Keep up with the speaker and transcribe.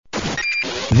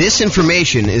This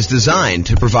information is designed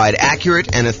to provide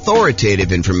accurate and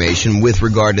authoritative information with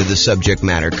regard to the subject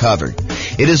matter covered.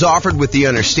 It is offered with the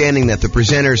understanding that the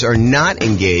presenters are not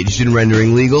engaged in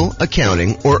rendering legal,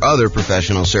 accounting, or other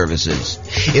professional services.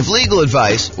 If legal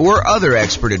advice or other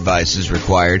expert advice is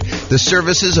required, the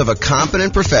services of a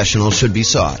competent professional should be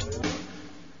sought.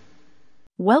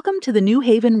 Welcome to the New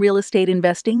Haven Real Estate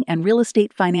Investing and Real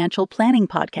Estate Financial Planning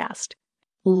Podcast.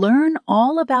 Learn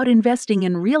all about investing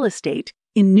in real estate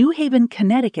in New Haven,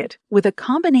 Connecticut, with a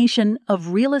combination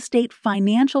of real estate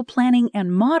financial planning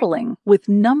and modeling with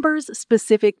numbers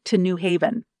specific to New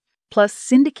Haven, plus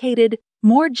syndicated,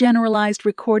 more generalized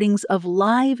recordings of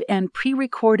live and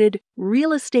pre-recorded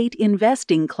real estate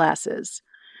investing classes.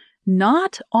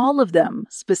 Not all of them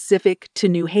specific to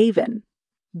New Haven.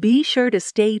 Be sure to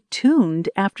stay tuned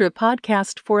after a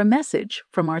podcast for a message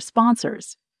from our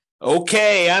sponsors.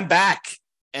 Okay, I'm back.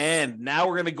 And now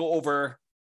we're going to go over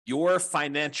your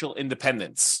financial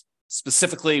independence.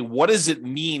 Specifically, what does it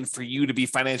mean for you to be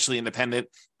financially independent?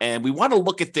 And we want to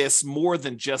look at this more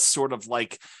than just sort of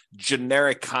like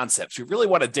generic concepts. We really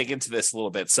want to dig into this a little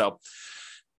bit.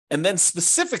 And then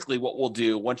specifically what we'll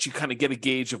do once you kind of get a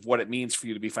gauge of what it means for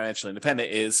you to be financially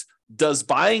independent is, does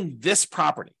buying this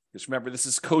property, because remember, this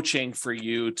is coaching for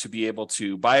you to be able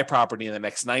to buy a property in the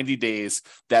next 90 days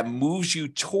that moves you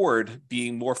toward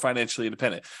being more financially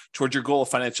independent, toward your goal of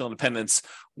financial independence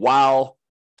while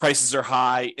prices are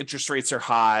high, interest rates are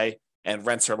high, and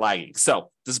rents are lagging.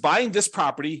 So does buying this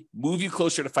property move you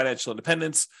closer to financial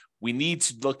independence? We need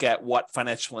to look at what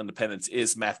financial independence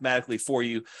is mathematically for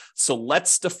you. So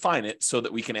let's define it so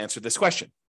that we can answer this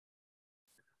question.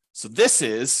 So this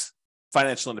is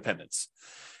financial independence.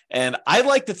 And I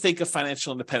like to think of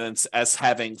financial independence as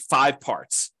having 5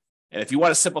 parts. And if you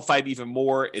want to simplify it even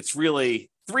more, it's really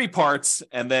 3 parts,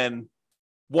 and then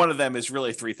one of them is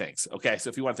really 3 things. Okay, so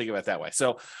if you want to think about it that way.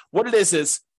 So what it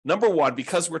is number one,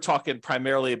 because we're talking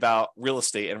primarily about real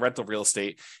estate and rental real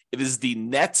estate, it is the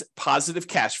net positive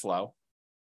cash flow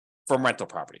from rental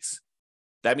properties.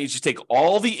 That means you take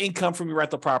all the income from your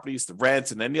rental properties, the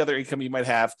rent, and any other income you might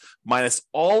have, minus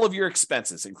all of your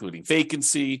expenses, including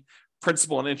vacancy,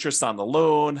 principal and interest on the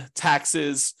loan,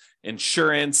 taxes,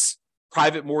 insurance,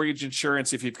 private mortgage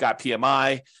insurance if you've got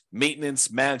PMI,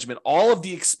 maintenance, management, all of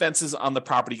the expenses on the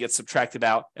property get subtracted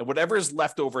out, and whatever is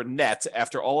left over net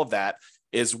after all of that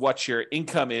is what your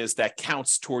income is that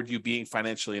counts toward you being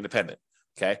financially independent.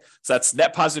 Okay, so that's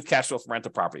net positive cash flow from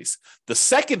rental properties. The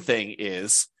second thing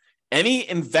is any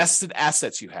invested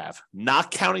assets you have,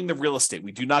 not counting the real estate.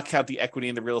 We do not count the equity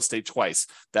in the real estate twice.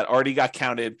 That already got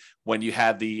counted when you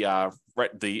had the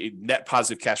net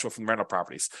positive cash flow from rental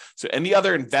properties. So any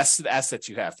other invested assets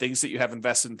you have, things that you have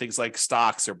invested in, things like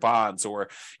stocks or bonds, or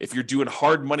if you're doing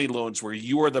hard money loans where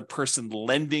you are the person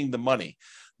lending the money,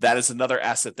 that is another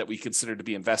asset that we consider to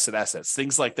be invested assets.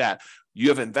 Things like that. You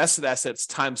have invested assets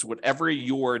times whatever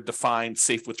your defined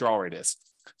safe withdrawal rate is.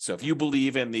 So if you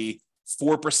believe in the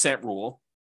 4% rule,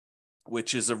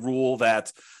 which is a rule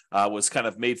that was kind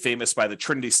of made famous by the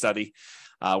Trinity study,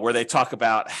 where they talk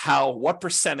about what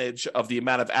percentage of the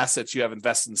amount of assets you have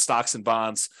invested in stocks and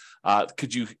bonds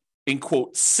could you, in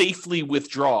quote, safely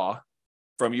withdraw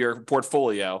from your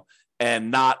portfolio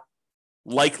and not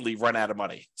likely run out of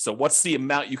money. So what's the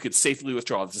amount you could safely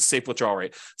withdraw? It's a safe withdrawal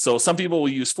rate. So some people will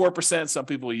use 4%, some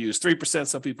people will use 3%,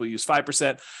 some people use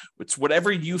 5%. It's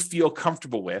whatever you feel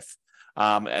comfortable with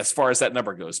as far as that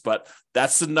number goes. But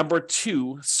that's the number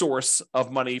 2 source of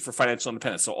money for financial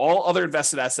independence. So all other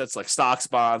invested assets like stocks,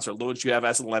 bonds, or loans you have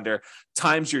as a lender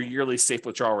times your yearly safe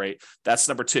withdrawal rate, that's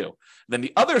number 2. Then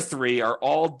the other 3 are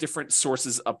all different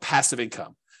sources of passive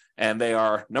income. And they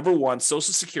are, number 1,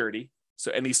 Social Security.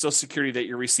 So any Social Security that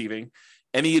you're receiving,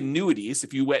 any annuities.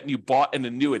 If you went and you bought an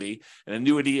annuity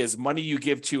is money you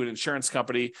give to an insurance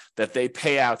company that they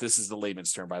pay out. This is the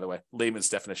layman's term, by the way, layman's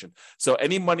definition. So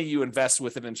any money you invest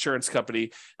with an insurance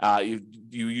company, you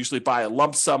usually buy a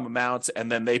lump sum amount,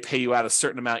 and then they pay you out a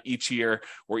certain amount each year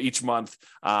or each month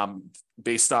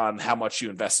based on how much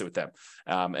you invested with them.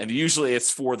 And usually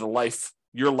it's for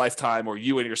your lifetime, or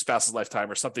you and your spouse's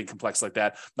lifetime, or something complex like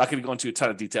that. Not going to go into a ton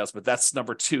of details, but that's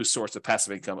number 2 source of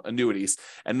passive income, annuities.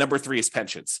 And number 3 is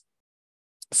pensions.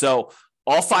 So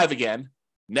all 5 again,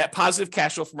 net positive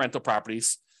cash flow from rental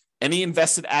properties, any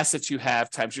invested assets you have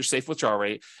times your safe withdrawal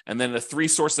rate, and then the 3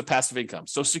 sources of passive income,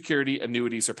 Social Security,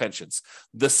 annuities, or pensions.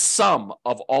 The sum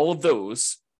of all of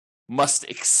those must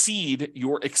exceed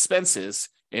your expenses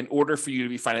in order for you to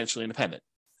be financially independent.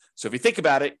 So if you think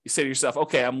about it, you say to yourself,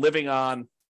 okay, I'm living on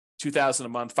 $2,000 a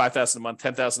month, $5,000 a month,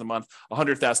 $10,000 a month,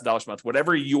 $100,000 a month,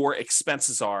 whatever your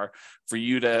expenses are for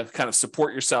you to kind of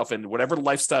support yourself in whatever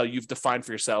lifestyle you've defined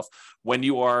for yourself when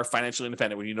you are financially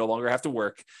independent, when you no longer have to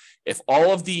work. If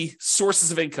all of the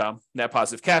sources of income, net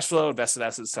positive cash flow, invested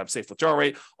assets times safe withdrawal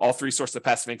rate, all three sources of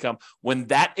passive income, when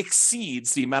that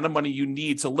exceeds the amount of money you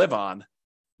need to live on,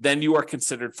 then you are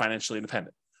considered financially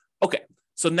independent. Okay,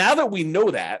 so now that we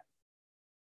know that,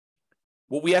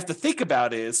 what we have to think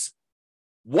about is,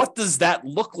 what does that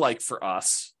look like for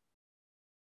us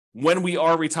when we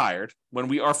are retired, when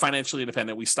we are financially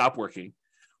independent, we stop working?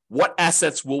 What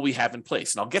assets will we have in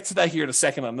place? And I'll get to that here in a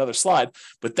second on another slide,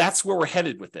 but that's where we're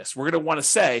headed with this. We're going to want to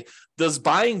say, does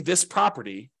buying this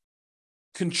property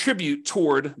contribute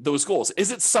toward those goals? Is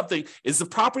the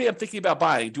property I'm thinking about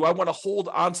buying, do I want to hold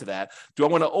on to that? Do I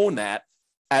want to own that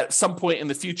at some point in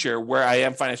the future where I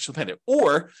am financially independent?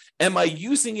 Or am I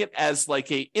using it as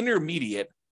like a intermediate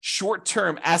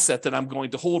short-term asset that I'm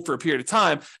going to hold for a period of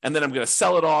time, and then I'm going to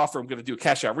sell it off, or I'm going to do a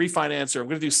cash out refinance, or I'm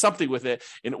going to do something with it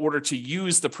in order to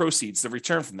use the proceeds, the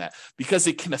return from that, because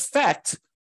it can affect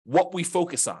what we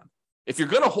focus on. If you're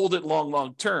going to hold it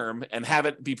long term and have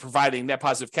it be providing net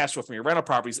positive cash flow from your rental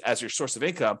properties as your source of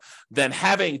income, then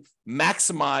having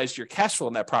maximized your cash flow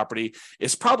in that property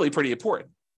is probably pretty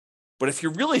important. But if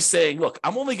you're really saying, look,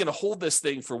 I'm only going to hold this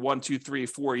thing for 1, 2, 3,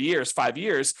 4 years, 5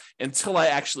 years until I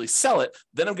actually sell it,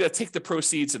 then I'm going to take the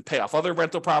proceeds and pay off other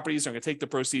rental properties. I'm going to take the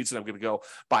proceeds and I'm going to go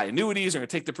buy annuities. I'm going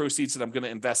to take the proceeds and I'm going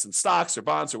to invest in stocks or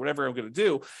bonds or whatever I'm going to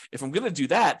do. If I'm going to do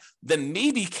that, then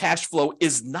maybe cash flow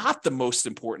is not the most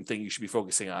important thing you should be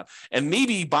focusing on. And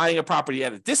maybe buying a property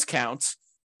at a discount,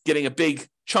 getting a big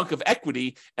chunk of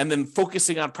equity, and then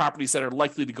focusing on properties that are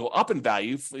likely to go up in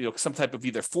value, some type of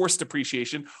either forced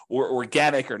appreciation or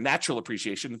organic or natural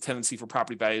appreciation, the tendency for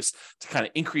property values to kind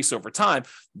of increase over time,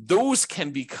 those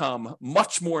can become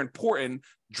much more important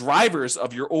drivers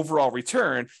of your overall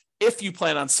return if you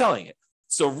plan on selling it.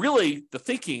 So really, the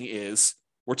thinking is,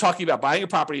 we're talking about buying a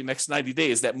property in the next 90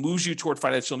 days that moves you toward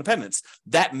financial independence.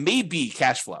 That may be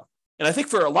cash flow. And I think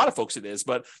for a lot of folks it is,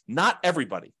 but not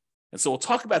everybody. And so we'll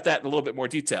talk about that in a little bit more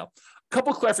detail. A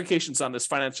couple of clarifications on this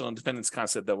financial independence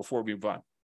concept, though, before we move on.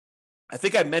 I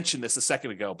think I mentioned this a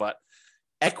second ago, but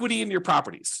equity in your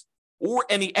properties or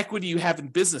any equity you have in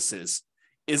businesses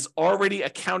is already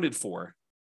accounted for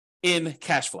in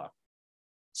cash flow.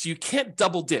 So you can't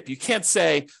double dip. You can't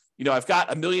say, I've got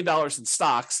 $1 million in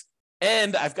stocks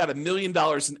and I've got $1 million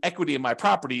in equity in my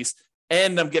properties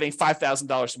and I'm getting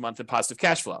 $5,000 a month in positive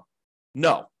cash flow.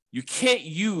 No. You can't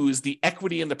use the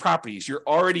equity in the properties. You're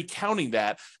already counting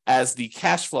that as the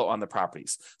cash flow on the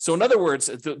properties. So in other words,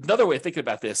 another way of thinking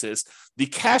about this is the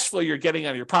cash flow you're getting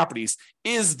on your properties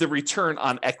is the return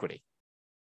on equity.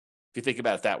 If you think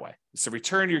about it that way, it's the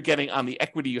return you're getting on the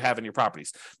equity you have in your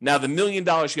properties. Now, the $1 million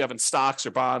you have in stocks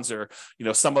or bonds or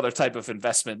some other type of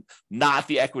investment, not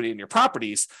the equity in your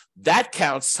properties, that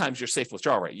counts times your safe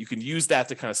withdrawal rate. You can use that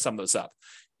to kind of sum those up.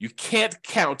 You can't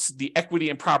count the equity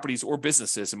in properties or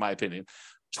businesses, in my opinion,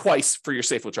 twice for your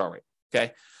safe withdrawal rate,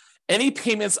 okay? Any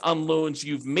payments on loans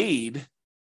you've made,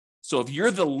 so if you're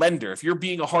the lender, if you're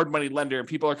being a hard money lender and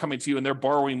people are coming to you and they're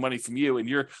borrowing money from you and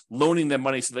you're loaning them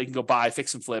money so they can go buy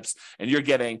fix and flips and you're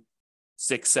getting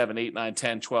 6, 7, 8, 9,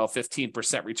 10, 12,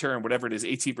 15% return, whatever it is,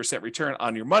 18% return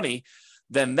on your money,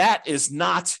 then that is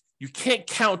not, you can't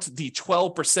count the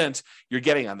 12% you're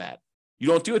getting on that. You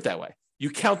don't do it that way. You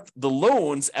count the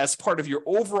loans as part of your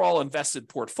overall invested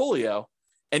portfolio,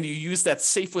 and you use that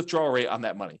safe withdrawal rate on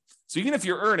that money. So even if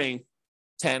you're earning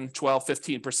 10, 12,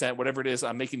 15%, whatever it is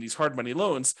on making these hard money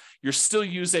loans, you're still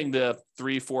using the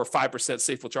 3, 4, 5%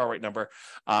 safe withdrawal rate number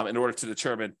in order to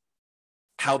determine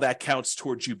how that counts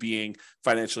towards you being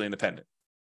financially independent.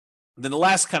 And then the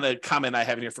last kind of comment I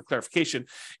have in here for clarification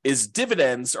is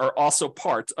dividends are also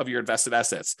part of your invested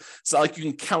assets. It's not like you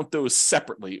can count those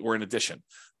separately or in addition.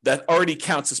 That already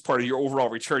counts as part of your overall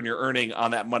return you're earning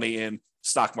on that money in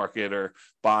stock market or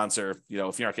bonds, or,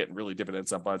 if you're not getting really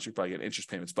dividends on bonds, you're probably getting interest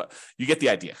payments, but you get the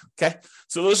idea. Okay.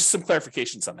 So those are some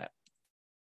clarifications on that.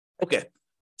 Okay.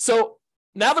 So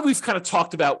now that we've kind of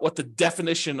talked about what the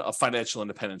definition of financial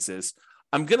independence is,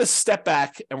 I'm going to step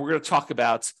back and we're going to talk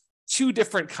about two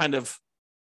different kind of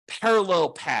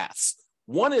parallel paths.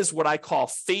 One is what I call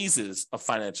phases of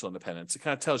financial independence. It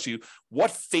kind of tells you what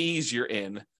phase you're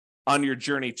in on your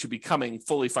journey to becoming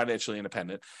fully financially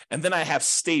independent. And then I have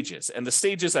stages. And the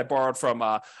stages I borrowed from,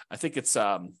 I think it's,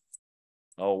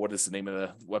 what is the name of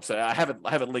the website? I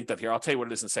have it linked up here. I'll tell you what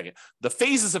it is in a second. The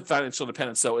phases of financial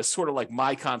independence, though, is sort of like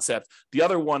my concept. The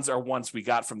other ones are ones we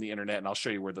got from the internet, and I'll show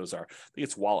you where those are. I think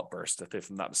it's Wallet Burst, if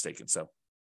I'm not mistaken. So,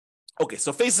 okay,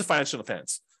 so phases of financial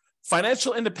independence.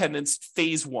 Financial independence,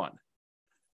 phase one.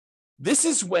 This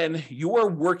is when you're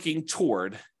working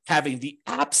toward having the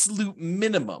absolute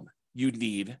minimum you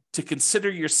need to consider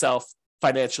yourself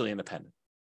financially independent.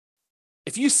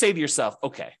 If you say to yourself,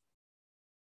 okay,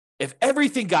 if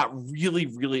everything got really,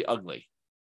 really ugly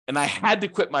and I had to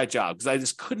quit my job because I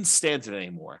just couldn't stand it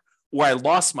anymore, or I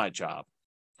lost my job,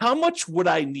 how much would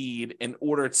I need in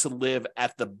order to live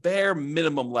at the bare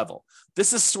minimum level?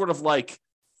 This is sort of like,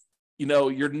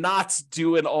 you're not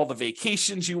doing all the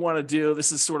vacations you want to do.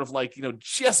 This is sort of like,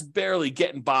 just barely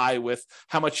getting by with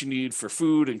how much you need for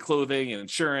food and clothing and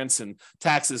insurance and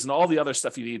taxes and all the other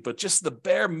stuff you need, but just the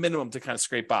bare minimum to kind of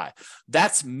scrape by.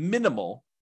 That's minimal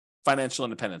financial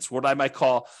independence, what I might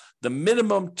call the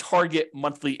minimum target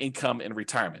monthly income in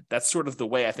retirement. That's sort of the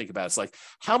way I think about it. It's like,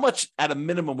 how much at a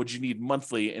minimum would you need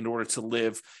monthly in order to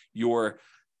live your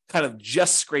kind of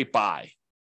just scrape by?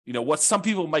 What some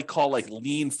people might call like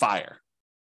lean financial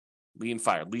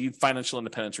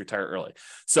independence, retire early.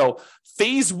 So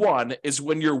phase one is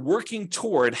when you're working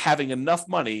toward having enough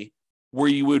money where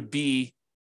you would be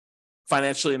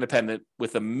financially independent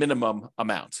with a minimum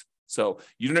amount. So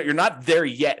you're not there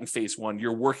yet in phase one.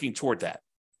 You're working toward that.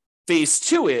 Phase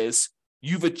two is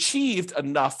you've achieved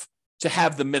enough to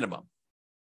have the minimum.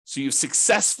 So you've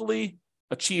successfully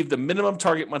achieved the minimum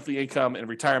target monthly income in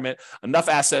retirement, enough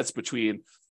assets between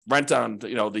rent on,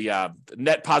 the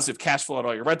net positive cash flow on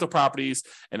all your rental properties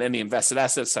and any invested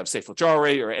assets, have safe withdrawal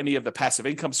rate, or any of the passive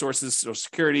income sources, Social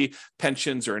Security,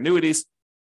 pensions, or annuities.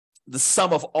 The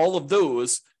sum of all of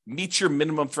those meets your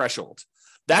minimum threshold.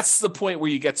 That's the point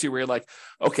where you get to where you're like,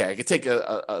 okay, I could take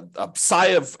a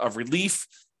sigh of relief.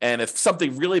 And if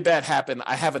something really bad happened,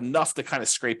 I have enough to kind of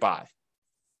scrape by.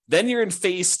 Then you're in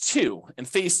phase two. In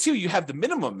phase two, you have the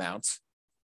minimum amount,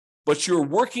 but you're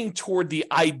working toward the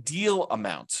ideal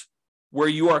amount where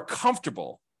you are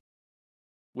comfortable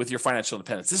with your financial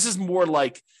independence. This is more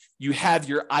like you have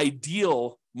your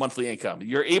ideal monthly income.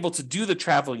 You're able to do the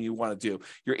traveling you want to do.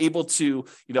 You're able to,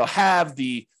 have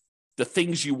the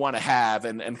things you want to have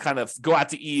and kind of go out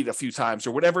to eat a few times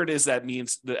or whatever it is that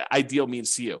means the ideal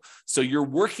means to you. So you're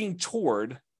working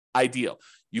toward ideal.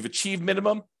 You've achieved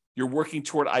minimum. You're working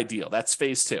toward ideal. That's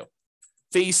phase two.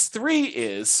 Phase three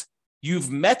is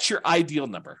you've met your ideal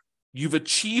number. You've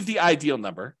achieved the ideal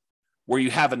number where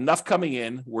you have enough coming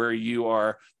in, where you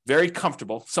are very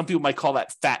comfortable. Some people might call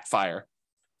that fat fire,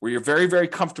 where you're very, very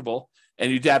comfortable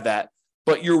and you have that,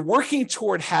 but you're working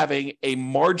toward having a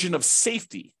margin of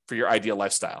safety for your ideal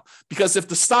lifestyle. Because if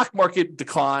the stock market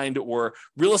declined or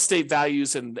real estate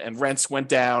values and rents went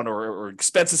down or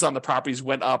expenses on the properties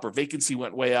went up or vacancy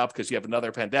went way up because you have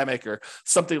another pandemic or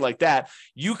something like that,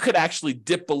 you could actually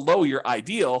dip below your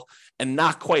ideal and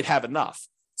not quite have enough.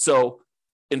 So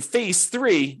in phase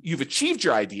three, you've achieved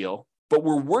your ideal, but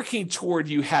we're working toward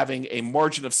you having a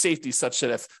margin of safety such that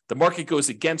if the market goes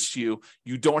against you,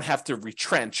 you don't have to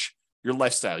retrench your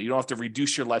lifestyle. You don't have to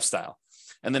reduce your lifestyle.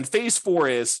 And then phase four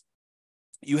is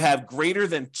you have greater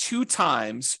than 2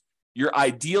 times your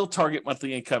ideal target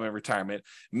monthly income in retirement,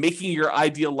 making your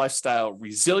ideal lifestyle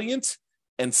resilient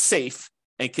and safe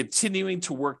and continuing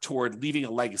to work toward leaving a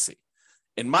legacy.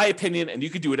 In my opinion, and you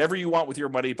can do whatever you want with your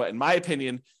money, but in my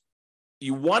opinion,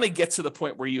 you want to get to the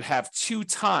point where you have 2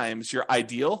 times your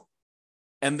ideal.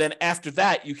 And then after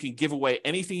that, you can give away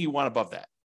anything you want above that.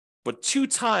 But 2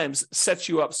 times sets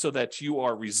you up so that you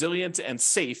are resilient and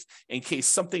safe in case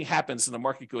something happens and the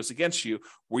market goes against you,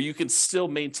 where you can still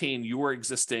maintain your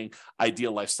existing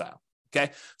ideal lifestyle.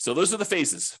 Okay. So those are the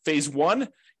phases. Phase one,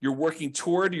 you're working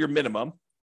toward your minimum.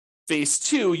 Phase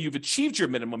two, you've achieved your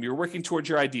minimum. You're working towards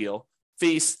your ideal.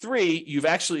 Phase three, you've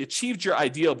actually achieved your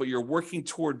ideal, but you're working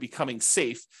toward becoming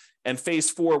safe. And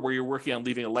phase four, where you're working on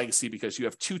leaving a legacy because you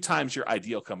have 2 times your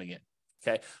ideal coming in.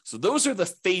 Okay, so those are the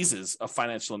phases of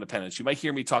financial independence. You might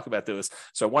hear me talk about those.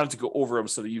 So I wanted to go over them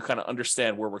so that you kind of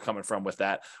understand where we're coming from with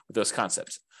those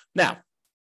concepts. Now,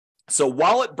 so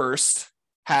Wallet Burst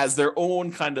has their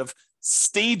own kind of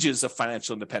stages of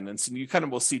financial independence, and you kind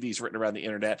of will see these written around the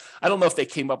internet. I don't know if they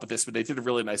came up with this, but they did a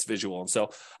really nice visual. And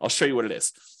so I'll show you what it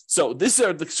is. So these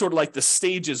are the sort of like the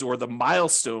stages or the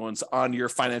milestones on your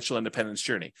financial independence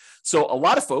journey. So a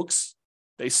lot of folks,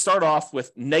 they start off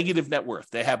with negative net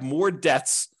worth. They have more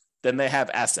debts than they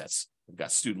have assets. They've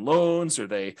got student loans, or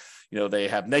they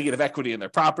have negative equity in their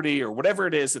property, or whatever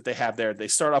it is that they have there. They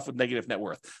start off with negative net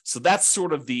worth. So that's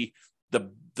sort of the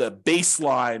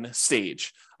baseline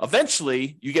stage.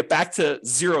 Eventually, you get back to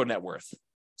 0 net worth.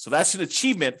 So that's an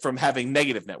achievement from having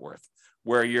negative net worth,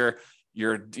 where your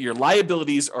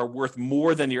liabilities are worth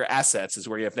more than your assets is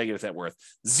where you have negative net worth.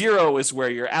 0 is where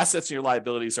your assets and your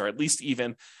liabilities are at least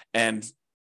even, and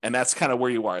And that's kind of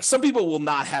where you are. Some people will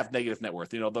not have negative net worth.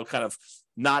 They'll kind of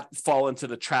not fall into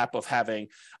the trap of having,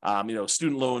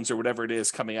 student loans or whatever it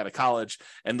is coming out of college,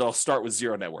 and they'll start with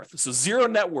zero net worth. So zero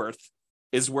net worth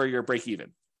is where you're break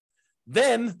even.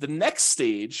 Then the next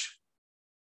stage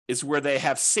is where they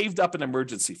have saved up an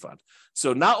emergency fund.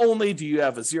 So not only do you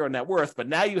have a zero net worth, but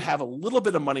now you have a little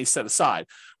bit of money set aside,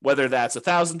 whether that's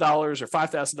 $1,000 or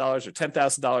 $5,000 or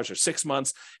 $10,000 or 6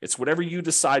 months. It's whatever you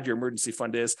decide your emergency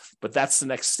fund is, but that's the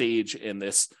next stage in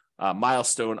this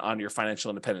milestone on your financial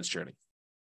independence journey.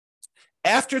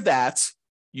 After that,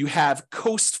 you have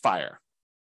Coast Fire.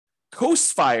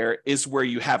 Coast Fire is where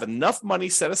you have enough money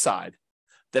set aside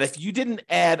that if you didn't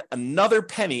add another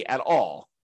penny at all,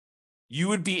 you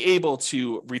would be able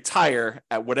to retire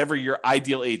at whatever your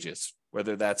ideal age is,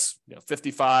 whether that's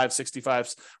 55,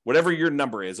 65, whatever your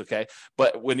number is, okay?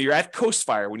 But when you're at Coast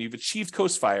Fire, when you've achieved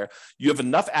Coast Fire, you have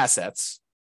enough assets,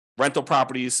 rental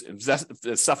properties,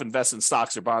 stuff invested in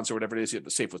stocks or bonds or whatever it is, you have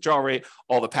the safe withdrawal rate,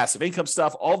 all the passive income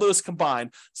stuff, all those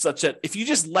combined, such that if you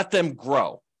just let them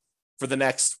grow for the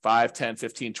next 5, 10,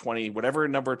 15, 20, whatever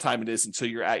number of time it is until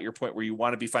you're at your point where you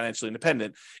want to be financially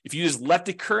independent, if you just let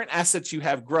the current assets you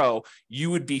have grow,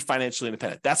 you would be financially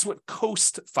independent. That's what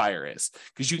Coast Fire is,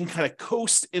 because you can kind of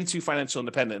coast into financial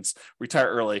independence, retire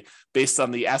early based on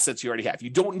the assets you already have.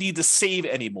 You don't need to save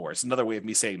anymore. It's another way of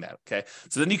me saying that, okay?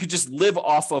 So then you could just live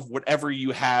off of whatever you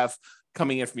have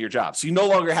coming in from your job. So you no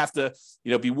longer have to,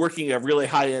 be working a really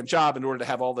high-end job in order to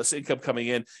have all this income coming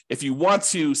in. If you want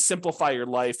to simplify your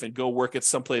life and go work at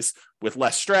someplace with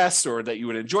less stress or that you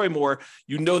would enjoy more,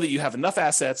 you know that you have enough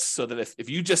assets so that if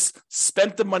you just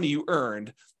spent the money you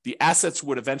earned, the assets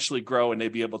would eventually grow and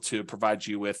they'd be able to provide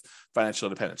you with financial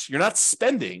independence. You're not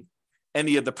spending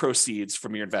any of the proceeds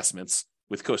from your investments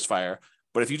with Coast Fire,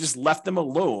 but if you just left them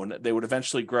alone, they would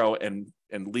eventually grow and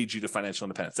lead you to financial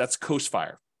independence. That's Coast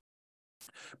Fire.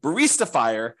 Barista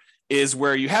Fire is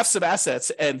where you have some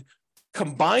assets, and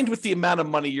combined with the amount of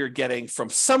money you're getting from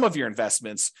some of your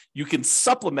investments, you can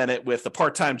supplement it with a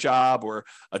part-time job or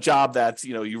a job that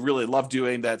you really love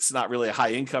doing that's not really a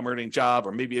high income earning job,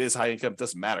 or maybe it is high income, it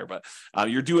doesn't matter, but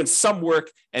you're doing some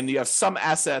work and you have some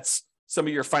assets, some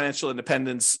of your financial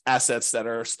independence assets that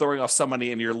are throwing off some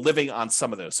money, and you're living on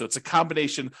some of those. So it's a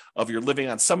combination of you're living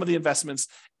on some of the investments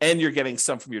and you're getting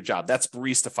some from your job. That's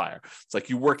Barista Fire. It's like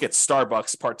you work at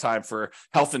Starbucks part-time for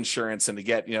health insurance and to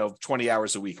get 20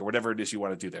 hours a week or whatever it is you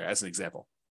want to do there, as an example.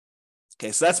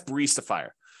 Okay, so that's Barista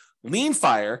Fire. Lean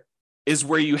Fire is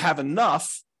where you have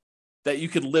enough that you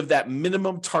could live that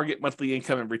minimum target monthly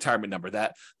income and retirement number,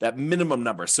 that minimum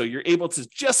number. So you're able to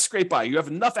just scrape by. You have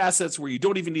enough assets where you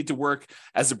don't even need to work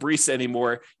as a barista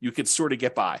anymore. You could sort of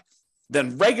get by.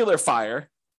 Then regular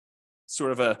Fire,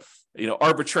 sort of a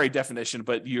arbitrary definition,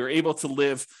 but you're able to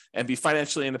live and be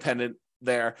financially independent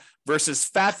there, versus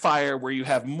Fat Fire, where you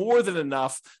have more than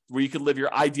enough where you can live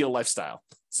your ideal lifestyle.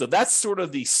 So that's sort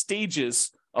of the stages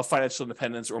of financial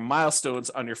independence or milestones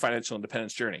on your financial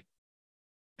independence journey.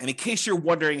 And in case you're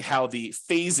wondering how the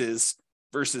phases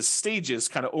versus stages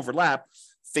kind of overlap,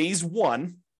 phase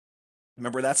 1,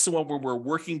 remember that's the one where we're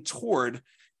working toward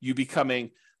you becoming,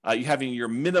 you having your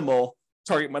minimal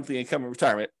target monthly income in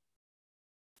retirement.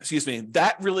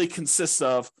 That really consists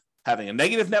of having a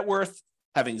negative net worth,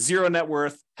 having zero net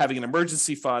worth, having an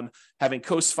emergency fund, having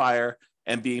Coast Fire,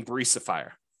 and being Barista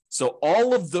Fire. So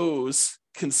all of those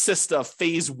consist of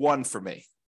phase 1 for me.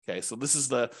 Okay, so this is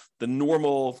the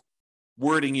normal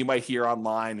wording you might hear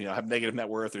online, have negative net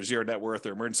worth or zero net worth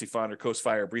or emergency fund or Coast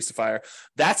Fire or Barista Fire.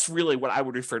 That's really what I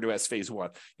would refer to as phase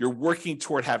 1. You're working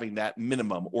toward having that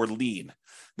minimum or lean.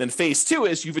 Then phase 2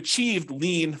 is you've achieved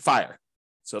Lean Fire.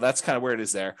 So that's kind of where it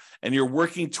is there. And you're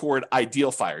working toward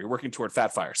Ideal Fire. You're working toward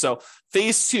Fat Fire. So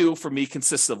phase 2 for me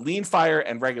consists of Lean Fire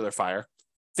and Regular Fire.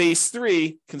 Phase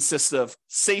 3 consists of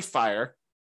Safe Fire,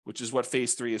 which is what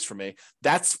phase 3 is for me.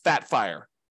 That's Fat Fire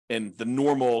in the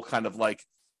normal kind of like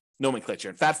nomenclature.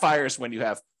 And Fat Fire is when you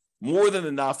have more than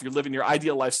enough, you're living your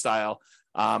ideal lifestyle.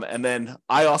 And then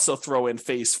I also throw in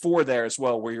phase 4 there as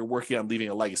well, where you're working on leaving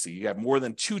a legacy. You have more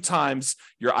than 2 times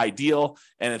your ideal,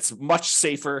 and it's much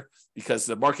safer because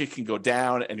the market can go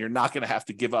down and you're not going to have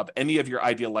to give up any of your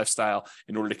ideal lifestyle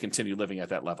in order to continue living at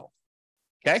that level.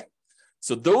 Okay.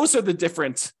 So those are the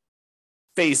different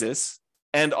phases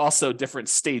and also different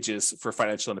stages for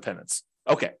financial independence.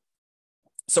 Okay.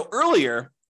 So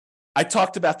earlier, I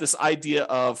talked about this idea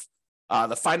of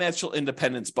the financial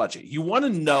independence budget. You want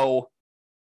to know,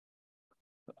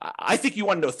 I think you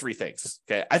want to know 3 things.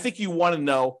 Okay. I think you want to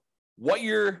know what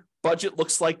your budget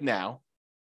looks like now,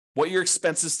 what your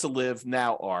expenses to live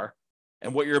now are,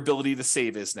 and what your ability to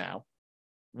save is now,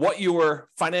 what your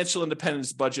financial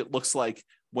independence budget looks like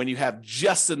when you have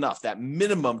just enough, that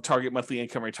minimum target monthly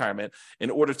income retirement in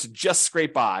order to just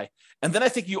scrape by. And then I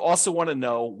think you also want to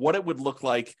know what it would look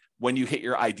like when you hit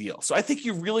your ideal. So I think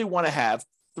you really want to have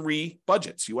 3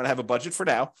 budgets. You want to have a budget for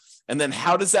now. And then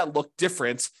how does that look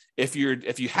different if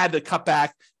you had to cut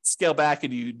back, scale back,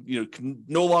 and you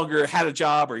no longer had a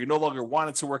job, or you no longer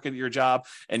wanted to work at your job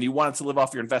and you wanted to live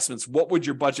off your investments? What would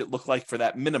your budget look like for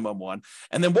that minimum one?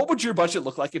 And then what would your budget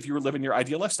look like if you were living your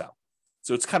ideal lifestyle?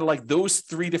 So it's kind of like those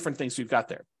 3 different things we've got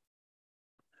there.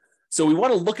 So we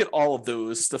want to look at all of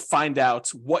those to find out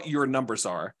what your numbers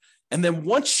are. And then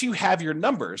once you have your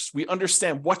numbers, we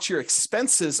understand what your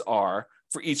expenses are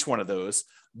for each one of those.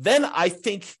 Then I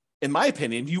think, in my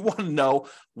opinion, you want to know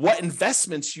what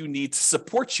investments you need to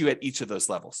support you at each of those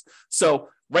levels. So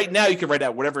right now you can write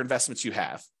out whatever investments you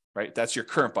have, right? That's your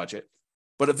current budget.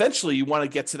 But eventually you want to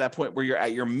get to that point where you're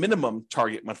at your minimum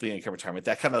target monthly income retirement,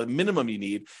 that kind of minimum you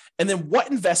need. And then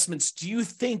what investments do you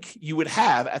think you would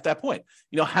have at that point?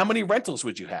 How many rentals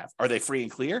would you have? Are they free and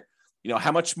clear?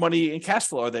 How much money in cash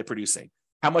flow are they producing?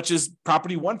 How much is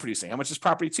property 1 producing? How much is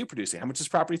property 2 producing? How much is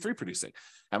property 3 producing?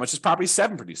 How much is property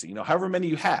 7 producing? However many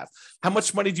you have. How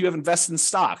much money do you have invested in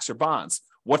stocks or bonds?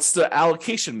 What's the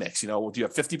allocation mix? Do you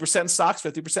have 50% in stocks,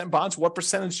 50% in bonds? What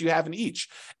percentage do you have in each?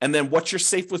 And then what's your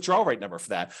safe withdrawal rate number for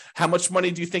that? How much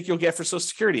money do you think you'll get for Social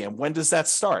Security? And when does that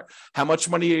start? How much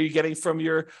money are you getting from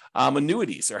your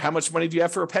annuities? Or how much money do you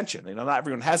have for a pension? Not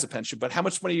everyone has a pension, but how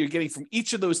much money are you getting from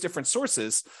each of those different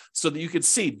sources so that you can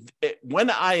see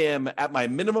when I am at my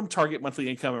minimum target monthly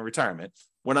income in retirement,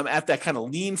 when I'm at that kind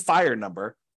of lean fire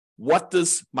number, what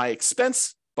does my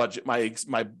expense budget,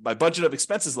 my budget of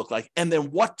expenses look like? And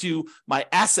then what do my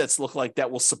assets look like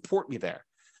that will support me there?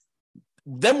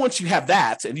 Then once you have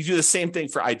that, and you do the same thing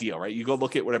for ideal, right? You go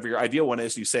look at whatever your ideal one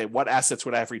is, you say, what assets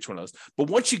would I have for each one of those? But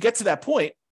once you get to that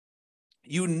point,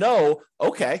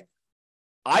 okay,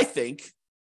 I think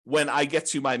when I get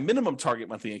to my minimum target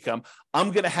monthly income,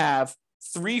 I'm going to have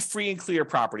 3 free and clear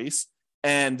properties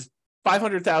and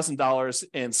 $500,000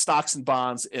 in stocks and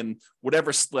bonds in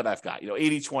whatever split I've got,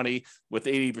 80-20 with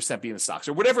 80% being in stocks,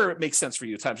 or whatever it makes sense for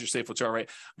you times your safe withdrawal rate.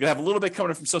 I'm going to have a little bit coming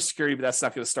in from Social Security, but that's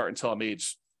not going to start until I'm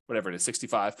age, whatever it is,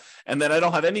 65. And then I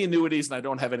don't have any annuities and I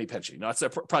don't have any pension. It's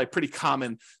probably pretty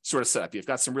common sort of setup. You've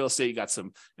got some real estate, you got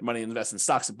some money invested in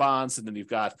stocks and bonds, and then you've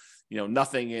got,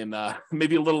 nothing in,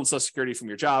 maybe a little in Social Security from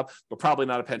your job, but probably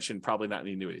not a pension, probably not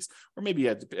any annuities, or maybe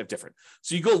a different.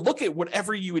 So you go look at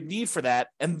whatever you would need for that.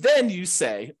 And then you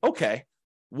say, okay,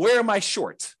 where am I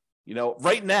short?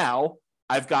 Right now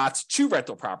I've got 2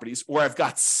 rental properties, or I've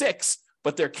got 6,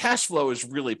 but their cash flow is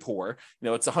really poor.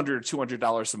 It's $100 or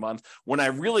 $200 a month when I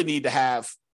really need to have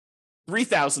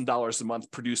 $3,000 a month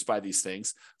produced by these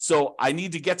things. So I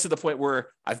need to get to the point where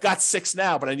I've got 6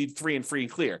 now, but I need 3 and free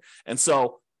and clear. And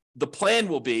so the plan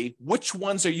will be, which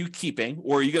ones are you keeping,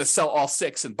 or are you going to sell all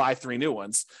 6 and buy 3 new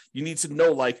ones? You need to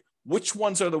know, which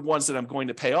ones are the ones that I'm going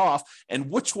to pay off, and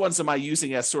which ones am I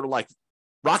using as sort of like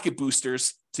rocket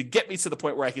boosters to get me to the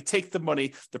point where I could take the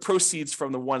money, the proceeds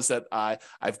from the ones that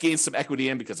I've gained some equity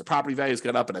in because the property value has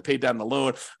gone up and I paid down the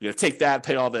loan. I'm going to take that,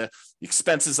 pay all the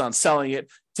expenses on selling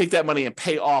it, take that money and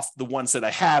pay off the ones that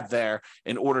I have there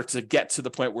in order to get to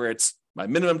the point where it's my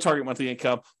minimum target monthly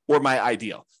income or my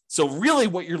ideal. So really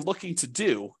what you're looking to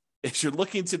do is you're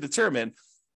looking to determine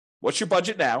what's your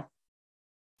budget now,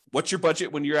 what's your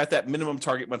budget when you're at that minimum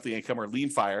target monthly income or lean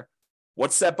fire,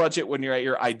 what's that budget when you're at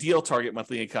your ideal target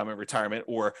monthly income in retirement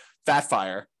or fat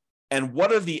fire, and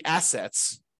what are the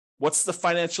assets, what's the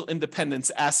financial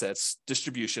independence assets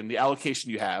distribution, the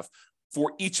allocation you have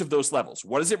for each of those levels?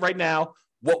 What is it right now?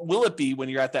 What will it be when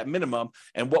you're at that minimum?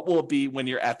 And what will it be when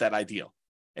you're at that ideal?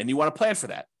 And you want to plan for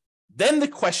that. Then the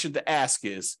question to ask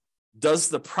is, does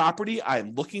the property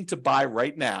I'm looking to buy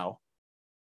right now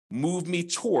move me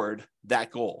toward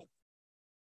that goal?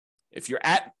 If you're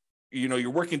at, you're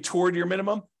working toward your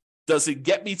minimum, does it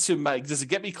get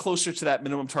me closer to that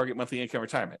minimum target monthly income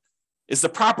retirement? Is the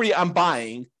property I'm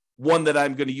buying one that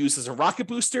I'm going to use as a rocket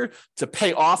booster to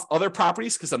pay off other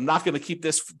properties because I'm not going to keep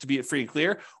this to be free and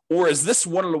clear? Or is this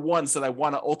one of the ones that I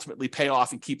want to ultimately pay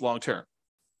off and keep long-term?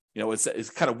 It's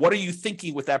kind of, what are you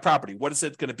thinking with that property? What is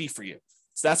it going to be for you?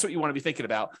 So that's what you want to be thinking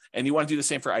about. And you want to do the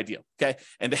same for ideal. Okay.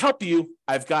 And to help you,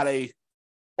 I've got a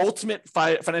ultimate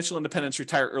financial independence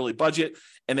retire early budget.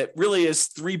 And it really is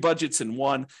 3 budgets in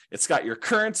one. It's got your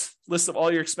current list of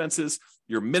all your expenses,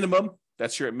 your minimum,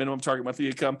 that's your minimum target monthly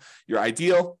income, your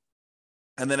ideal,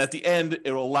 And then at the end,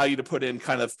 it will allow you to put in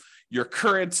kind of your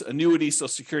current annuity, Social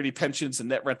Security, pensions, and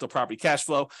net rental property cash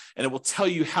flow. And it will tell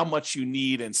you how much you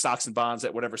need in stocks and bonds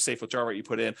at whatever safe withdrawal rate you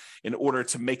put in order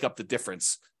to make up the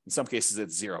difference. In some cases,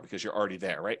 it's zero because you're already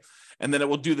there, right? And then it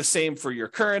will do the same for your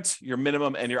current, your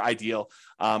minimum, and your ideal.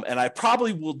 And I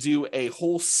probably will do a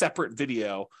whole separate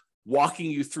video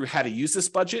walking you through how to use this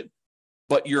budget.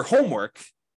 But your homework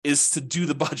is to do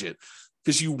the budget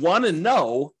because you want to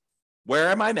know, where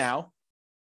am I now?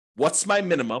 What's my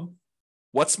minimum?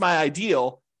 What's my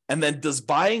ideal? And then does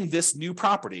buying this new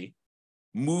property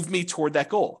move me toward that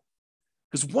goal?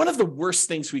 Because one of the worst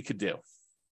things we could do,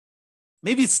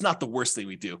 maybe it's not the worst thing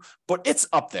we do, but it's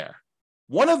up there.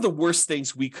 One of the worst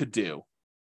things we could do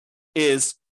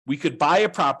is we could buy a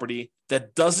property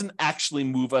that doesn't actually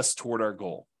move us toward our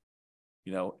goal.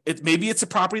 You know, maybe it's a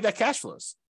property that cash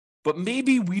flows, but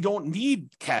maybe we don't need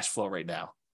cash flow right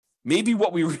now. Maybe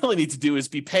what we really need to do is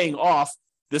be paying off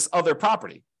this other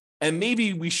property. And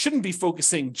maybe we shouldn't be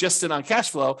focusing just in on cash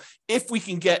flow if we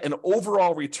can get an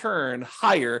overall return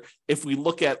higher if we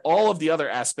look at all of the other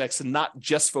aspects and not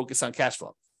just focus on cash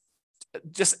flow.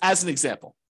 Just as an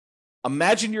example,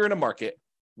 imagine you're in a market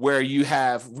where you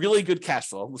have really good cash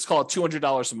flow. Let's call it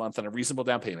 $200 a month on a reasonable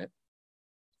down payment.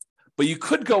 But you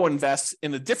could go invest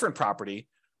in a different property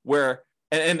where,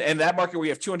 and that market where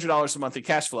you have $200 a month in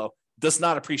cash flow does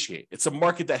not appreciate. It's a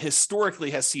market that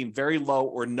historically has seen very low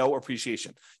or no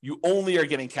appreciation. You only are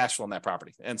getting cash flow on that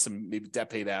property and some maybe debt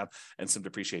pay down and some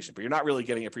depreciation, but you're not really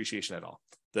getting appreciation at all.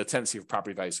 The tendency of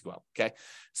property values to go up. Okay.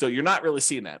 So you're not really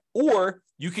seeing that. Or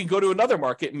you can go to another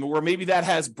market where maybe that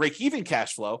has break-even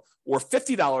cash flow or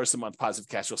 $50 a month positive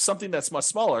cash flow, something that's much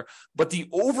smaller, but the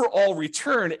overall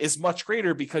return is much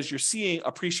greater because you're seeing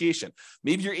appreciation.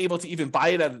 Maybe you're able to even buy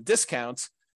it at a discount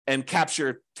and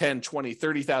capture $10,000,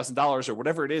 $20,000, $30,000 or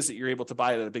whatever it is that you're able to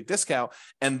buy it at a big discount.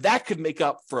 And that could make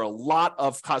up for a lot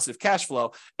of positive cash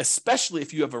flow, especially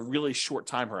if you have a really short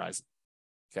time horizon.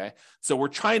 Okay. So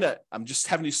I'm just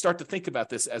having you start to think about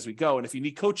this as we go. And if you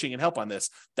need coaching and help on this,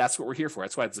 that's what we're here for.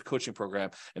 That's why it's a coaching program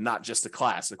and not just a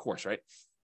class, a course, right?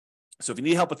 So if you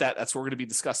need help with that, that's what we're going to be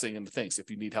discussing in the things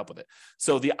if you need help with it.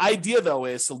 So the idea though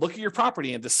is to look at your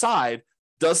property and decide,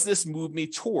 does this move me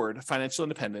toward financial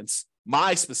independence,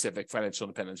 my specific financial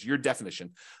independence, your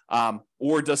definition,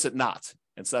 or does it not?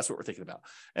 And so that's what we're thinking about.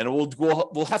 And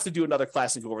we'll have to do another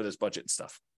class and go over this budget and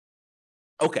stuff.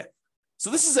 Okay. So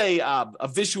this is a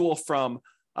visual from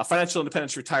Financial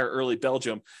Independence Retire Early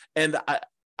Belgium. And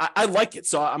I like it.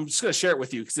 So I'm just going to share it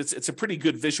with you because it's a pretty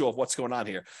good visual of what's going on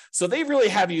here. So they really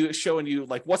have you showing you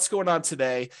like what's going on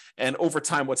today and over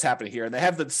time what's happening here. And they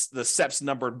have the steps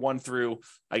numbered 1 through,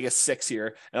 I guess, 6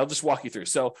 here. And I'll just walk you through.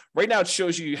 So right now it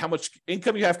shows you how much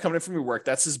income you have coming in from your work.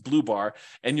 That's this blue bar.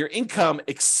 And your income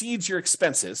exceeds your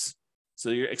expenses. So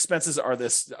your expenses are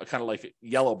this kind of like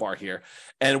yellow bar here.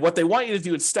 And what they want you to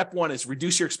do in step 1 is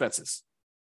reduce your expenses.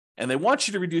 And they want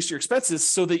you to reduce your expenses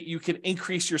so that you can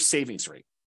increase your savings rate.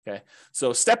 Okay.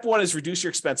 So step 1 is reduce your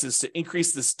expenses to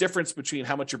increase this difference between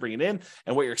how much you're bringing in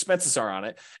and what your expenses are on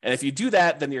it. And if you do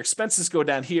that, then your expenses go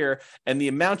down here and the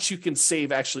amount you can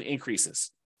save actually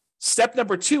increases. Step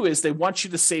number 2 is they want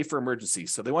you to save for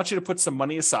emergencies. So they want you to put some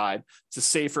money aside to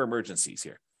save for emergencies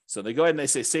here. So they go ahead and they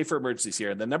say save for emergencies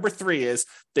here. And then number 3 is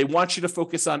they want you to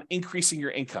focus on increasing your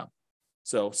income.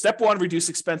 So step 1, reduce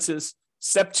expenses.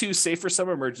 Step 2, save for some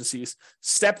emergencies.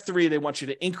 Step 3, they want you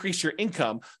to increase your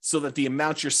income so that the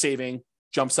amount you're saving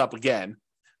jumps up again.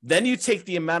 Then you take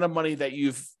the amount of money that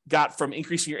you've got from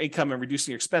increasing your income and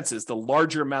reducing your expenses, the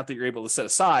larger amount that you're able to set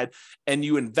aside, and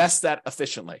you invest that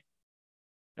efficiently.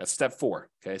 That's step 4.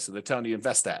 Okay, so they're telling you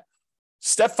invest that.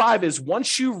 Step 5 is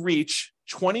once you reach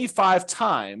 25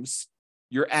 times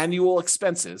your annual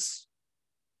expenses,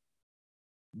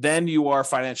 then you are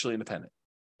financially independent.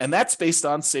 And that's based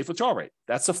on safe withdrawal rate.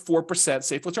 That's a 4%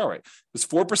 safe withdrawal rate because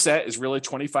 4% is really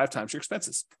 25 times your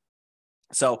expenses.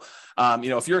 So,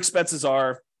 if your expenses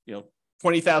are,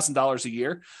 $20,000 a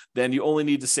year, then you only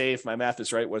need to save, my math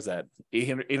is right, what is that,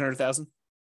 800,000?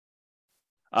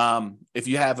 If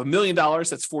you have $1 million,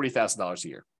 that's $40,000 a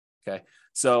year. Okay.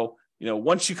 So,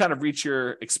 once you kind of reach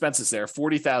your expenses there,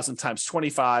 40,000 times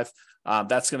 25,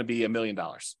 that's going to be $1 million.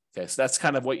 Okay, so that's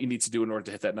kind of what you need to do in order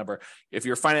to hit that number. If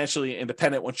you're financially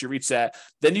independent, once you reach that,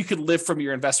 then you can live from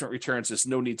your investment returns. There's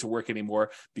no need to work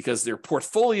anymore because their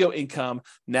portfolio income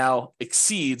now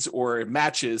exceeds or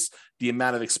matches the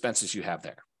amount of expenses you have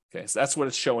there. Okay, so that's what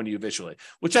it's showing you visually,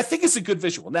 which I think is a good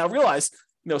visual. Now realize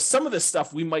some of this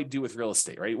stuff we might do with real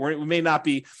estate, right? We may not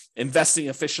be investing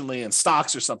efficiently in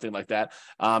stocks or something like that.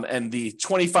 And the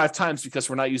 25 times, because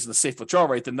we're not using the safe withdrawal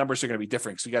rate, the numbers are going to be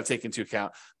different. So we got to take into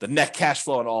account the net cash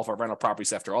flow on all of our rental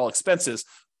properties after all expenses,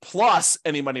 plus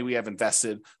any money we have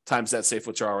invested times that safe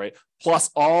withdrawal rate, plus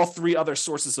all three other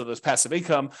sources of those passive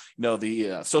income,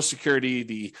 the Social Security,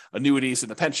 the annuities, and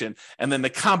the pension. And then the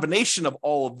combination of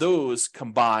all of those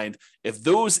combined, if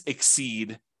those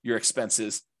exceed your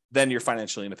expenses, then you're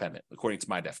financially independent, according to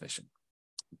my definition.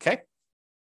 Okay?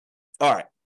 All right.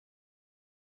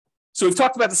 So we've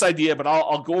talked about this idea, but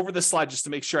I'll go over this slide just to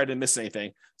make sure I didn't miss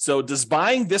anything. So does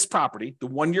buying this property, the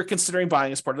one you're considering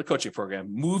buying as part of the coaching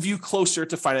program, move you closer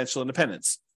to financial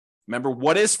independence? Remember,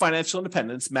 what is financial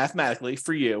independence mathematically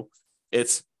for you?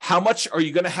 It's how much are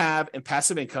you going to have in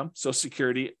passive income, Social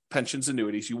Security, pensions,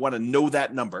 annuities. You want to know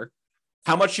that number.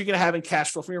 How much you're going to have in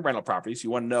cash flow from your rental properties. You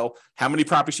want to know how many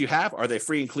properties you have. Are they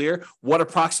free and clear? What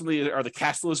approximately are the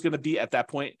cash flows going to be at that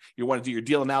point? You want to do your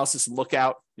deal analysis and look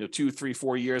out 2, 3,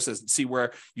 4 years and see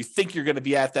where you think you're going to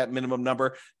be at that minimum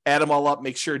number. Add them all up,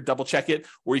 make sure, double check it,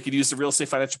 or you could use the Real Estate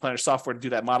Financial Planner software to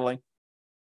do that modeling.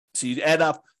 So you add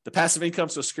up the passive income,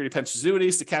 Social Security, pensions,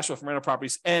 annuities, the cash flow from rental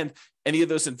properties, and any of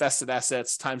those invested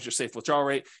assets times your safe withdrawal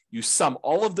rate. You sum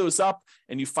all of those up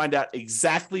and you find out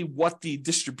exactly what the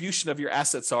distribution of your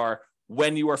assets are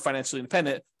when you are financially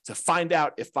independent to find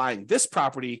out if buying this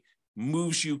property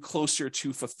moves you closer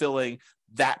to fulfilling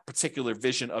that particular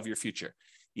vision of your future.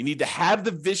 You need to have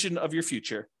the vision of your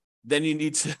future. Then you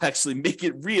need to actually make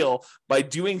it real by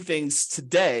doing things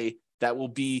today that will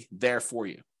be there for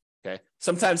you. Okay.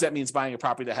 Sometimes that means buying a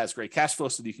property that has great cash flow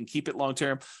so that you can keep it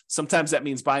long-term. Sometimes that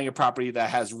means buying a property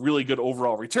that has really good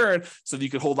overall return so that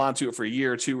you can hold on to it for a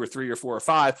year or 2 or 3 or 4 or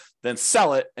 5, then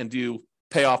sell it and do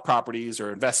pay off properties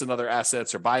or invest in other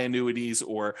assets or buy annuities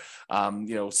or,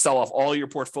 sell off all your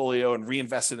portfolio and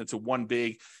reinvest it into one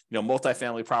big,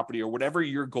 multifamily property or whatever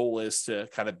your goal is to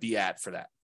kind of be at for that.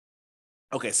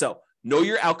 Okay. So know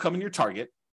your outcome and your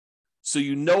target. So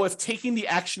you know if taking the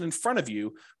action in front of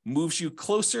you moves you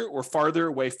closer or farther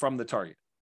away from the target.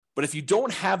 But if you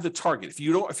don't have the target, if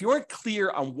you aren't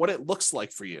clear on what it looks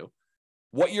like for you,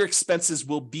 what your expenses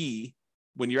will be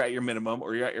when you're at your minimum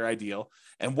or you're at your ideal,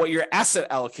 and what your asset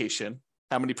allocation,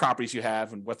 how many properties you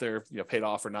have and what they're paid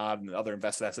off or not, and other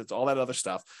invested assets, all that other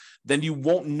stuff, then you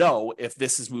won't know if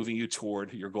this is moving you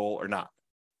toward your goal or not.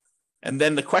 And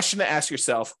then the question to ask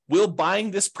yourself, will buying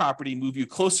this property move you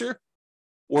closer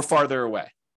or farther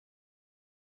away?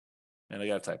 And I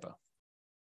got a typo.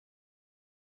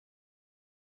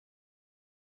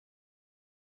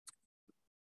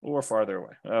 Or farther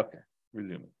away. Okay,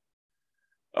 resuming.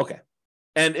 Okay.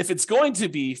 And if it's going to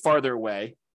be farther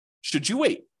away, should you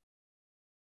wait?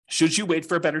 Should you wait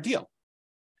for a better deal?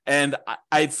 And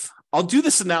I'll do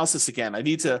this analysis again.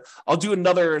 I'll do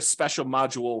another special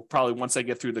module probably once I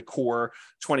get through the core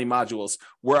 20 modules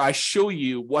where I show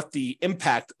you what the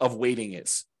impact of waiting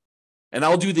is. And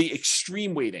I'll do the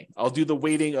extreme waiting. I'll do the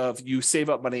waiting of you save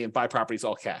up money and buy properties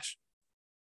all cash.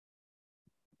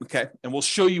 Okay. And we'll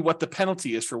show you what the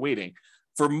penalty is for waiting.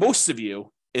 For most of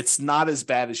you, it's not as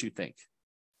bad as you think.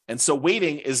 And so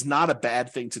waiting is not a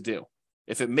bad thing to do.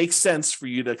 If it makes sense for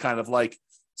you to kind of like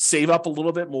save up a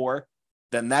little bit more,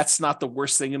 then that's not the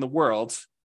worst thing in the world.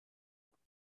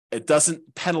 It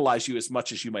doesn't penalize you as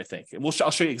much as you might think. And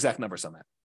I'll show you exact numbers on that.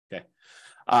 Okay.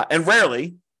 And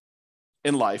rarely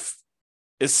in life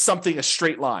is something a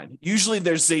straight line. Usually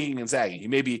there's zigging and zagging. You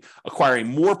may be acquiring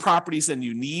more properties than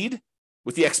you need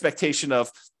with the expectation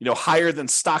of, higher than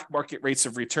stock market rates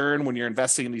of return when you're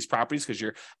investing in these properties because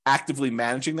you're actively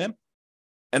managing them.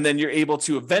 And then you're able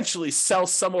to eventually sell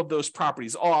some of those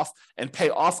properties off and pay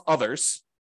off others,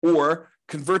 or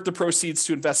convert the proceeds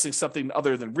to investing something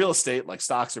other than real estate, like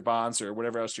stocks or bonds or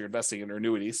whatever else you're investing in, or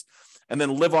annuities, and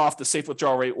then live off the safe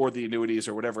withdrawal rate or the annuities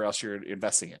or whatever else you're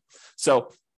investing in.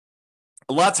 So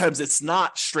a lot of times it's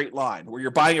not straight line where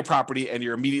you're buying a property and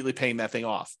you're immediately paying that thing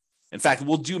off. In fact,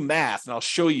 we'll do math and I'll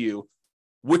show you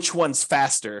which one's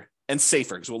faster and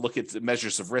safer, because we'll look at the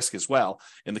measures of risk as well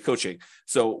in the coaching.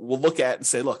 So we'll look at and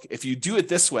say, look, if you do it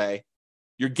this way,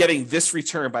 you're getting this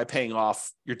return by paying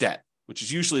off your debt, which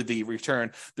is usually the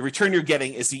return. The return you're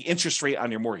getting is the interest rate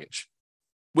on your mortgage,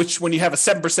 which when you have a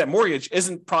 7% mortgage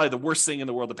isn't probably the worst thing in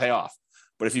the world to pay off.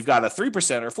 But if you've got a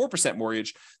 3% or 4%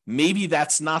 mortgage, maybe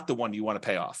that's not the one you want to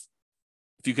pay off.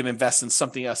 If you can invest in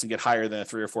something else and get higher than a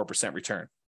 3 or 4% return,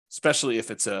 especially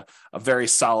if it's a very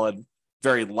solid,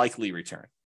 very likely return.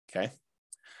 Okay.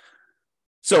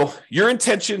 So your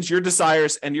intentions, your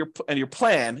desires, and your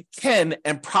plan can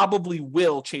and probably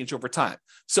will change over time.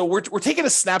 So we're taking a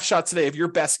snapshot today of your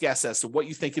best guess as to what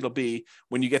you think it'll be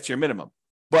when you get to your minimum.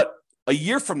 But a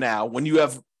year from now, when you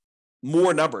have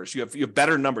more numbers, you have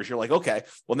better numbers, you're like, okay,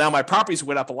 well, now my properties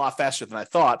went up a lot faster than I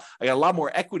thought. I got a lot more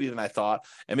equity than I thought.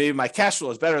 And maybe my cash flow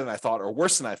is better than I thought or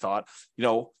worse than I thought.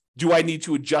 Do I need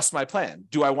to adjust my plan?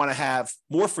 Do I want to have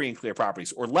more free and clear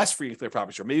properties or less free and clear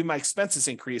properties? Or maybe my expenses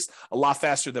increased a lot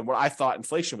faster than what I thought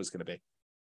inflation was going to be.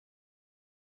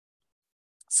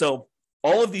 So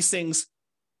all of these things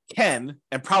can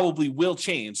and probably will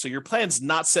change. So your plan's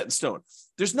not set in stone.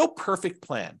 There's no perfect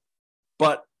plan,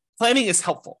 but planning is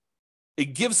helpful.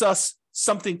 It gives us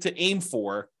something to aim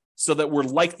for so that we're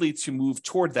likely to move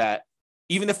toward that,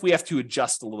 even if we have to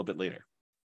adjust a little bit later.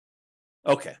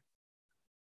 Okay.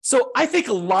 So I think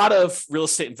a lot of real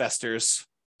estate investors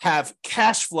have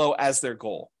cash flow as their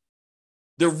goal.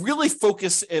 They're really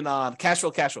focused in on cash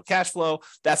flow, cash flow, cash flow.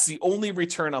 That's the only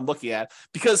return I'm looking at,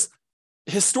 because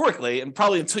historically, and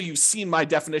probably until you've seen my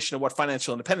definition of what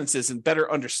financial independence is and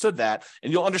better understood that,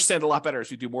 and you'll understand a lot better as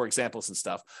we do more examples and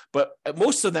stuff. But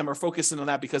most of them are focusing on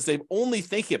that because they've only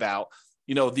thinking about,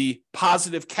 the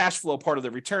positive cash flow part of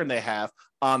the return they have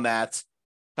on that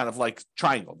kind of like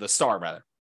triangle, the star rather.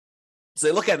 So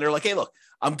they look at it and they're like, hey, look,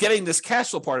 I'm getting this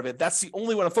cash flow part of it. That's the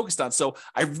only one I'm focused on. So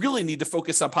I really need to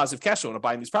focus on positive cash flow when I'm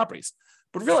buying these properties.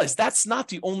 But realize that's not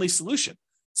the only solution.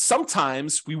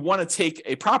 Sometimes we want to take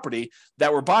a property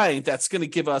that we're buying that's going to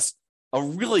give us a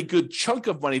really good chunk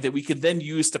of money that we could then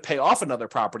use to pay off another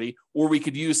property, or we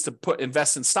could use to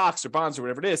invest in stocks or bonds or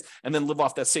whatever it is, and then live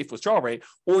off that safe withdrawal rate,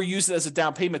 or use it as a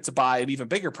down payment to buy an even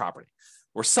bigger property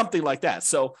or something like that.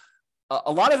 So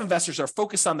a lot of investors are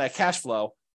focused on that cash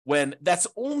flow when that's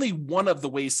only one of the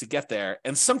ways to get there.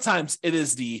 And sometimes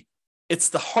it's the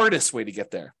hardest way to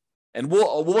get there. And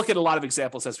we'll look at a lot of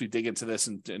examples as we dig into this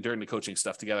and during the coaching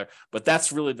stuff together, but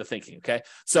that's really the thinking. Okay.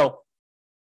 So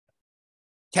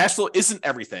cash flow isn't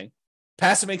everything.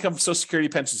 Passive income from Social Security,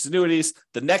 pensions, annuities,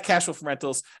 the net cash flow from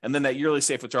rentals, and then that yearly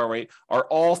safe withdrawal rate are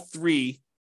all 3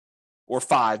 or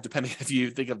 5, depending if you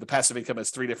think of the passive income as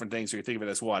 3 different things or you think of it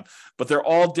as 1, but they're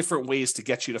all different ways to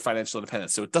get you to financial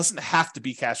independence. So it doesn't have to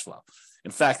be cash flow.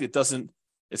 In fact,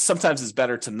 sometimes it's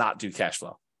better to not do cash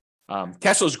flow.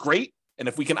 Cash flow is great. And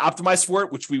if we can optimize for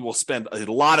it, which we will spend a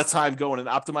lot of time going and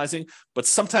optimizing, but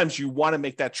sometimes you want to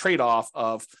make that trade-off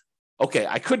of, okay,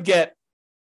 I could get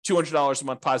 $200 a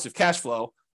month positive cash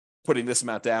flow, putting this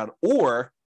amount down,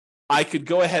 or I could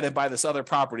go ahead and buy this other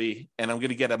property and I'm going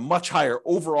to get a much higher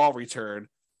overall return.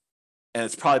 And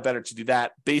it's probably better to do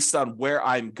that based on where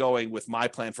I'm going with my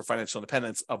plan for financial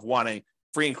independence of wanting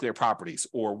free and clear properties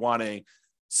or wanting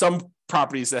some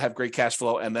properties that have great cash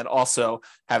flow and then also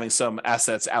having some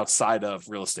assets outside of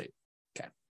real estate. Okay.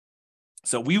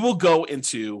 So we will go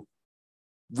into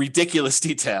ridiculous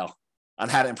detail on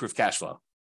how to improve cash flow.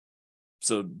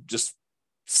 So just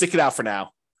stick it out for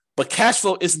now. But cash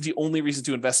flow isn't the only reason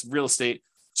to invest in real estate.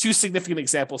 2 significant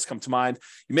examples come to mind.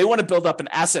 You may want to build up an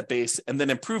asset base and then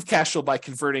improve cash flow by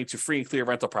converting to free and clear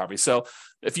rental property. So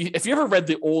if you ever read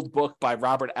the old book by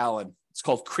Robert Allen, it's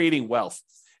called Creating Wealth.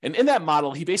 And in that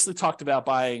model, he basically talked about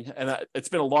buying, and it's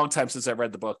been a long time since I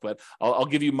read the book, but I'll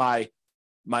give you my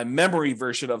memory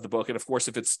version of the book. And of course,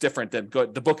 if it's different, then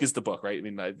the book is the book, right? I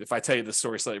mean, if I tell you the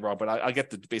story slightly wrong, but I'll get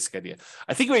the basic idea.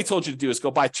 I think what he told you to do is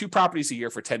go buy 2 properties a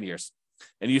year for 10 years.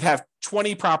 And you'd have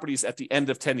 20 properties at the end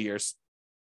of 10 years.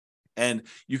 And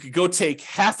you could go take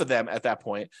half of them at that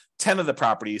point, 10 of the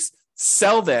properties,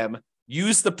 sell them,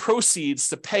 use the proceeds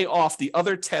to pay off the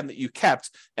other 10 that you kept,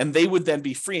 and they would then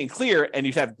be free and clear, and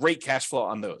you'd have great cash flow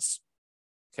on those.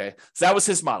 Okay, so that was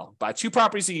his model. Buy 2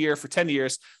 properties a year for 10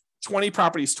 years, 20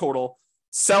 properties total,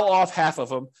 sell off half of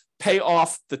them, pay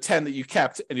off the 10 that you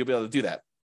kept, and you'll be able to do that.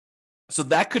 So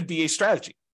that could be a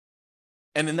strategy.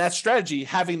 And in that strategy,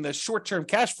 having the short-term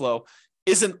cash flow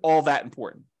isn't all that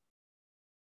important.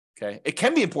 Okay, it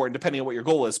can be important depending on what your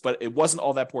goal is, but it wasn't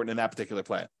all that important in that particular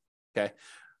plan. Okay,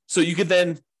 so you could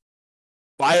then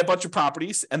buy a bunch of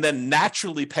properties and then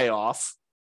naturally pay off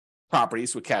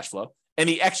properties with cash flow.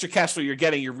 Any extra cash flow you're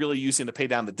getting, you're really using to pay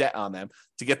down the debt on them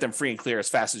to get them free and clear as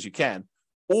fast as you can.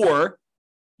 Or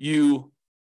you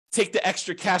take the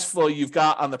extra cash flow you've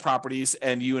got on the properties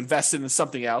and you invest it in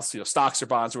something else, stocks or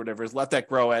bonds or whatever, let that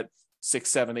grow at 6,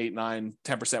 7, 8, 9,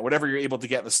 10%, whatever you're able to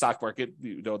get in the stock market,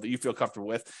 that you feel comfortable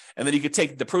with. And then you could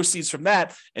take the proceeds from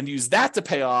that and use that to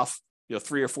pay off,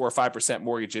 3 or 4 or 5%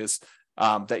 mortgages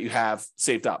that you have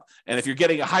saved up. And if you're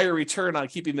getting a higher return on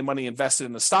keeping the money invested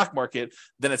in the stock market,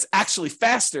 then it's actually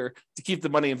faster to keep the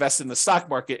money invested in the stock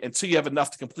market until you have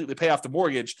enough to completely pay off the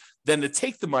mortgage than to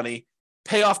take the money,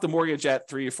 pay off the mortgage at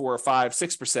 3 or 4 or 5,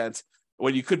 6%,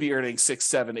 when you could be earning 6,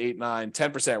 7, 8, 9,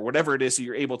 10%, whatever it is that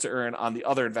you're able to earn on the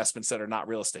other investments that are not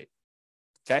real estate.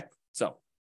 Okay. So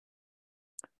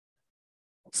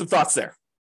some thoughts there.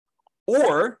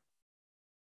 Or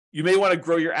you may want to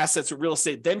grow your assets with real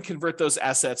estate, then convert those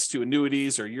assets to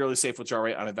annuities or yearly safe withdrawal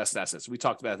rate on invested assets. We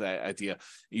talked about that idea.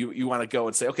 You want to go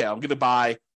and say, okay, I'm going to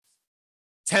buy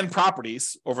 10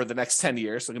 properties over the next 10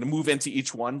 years. So I'm going to move into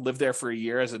each one, live there for a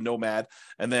year as a nomad,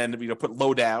 and then put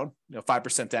low down,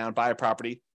 5% down, buy a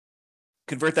property,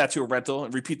 convert that to a rental,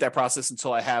 and repeat that process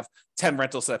until I have 10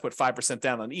 rentals that I put 5%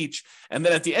 down on each. And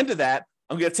then at the end of that,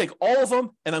 I'm going to take all of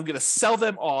them and I'm going to sell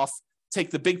them off, take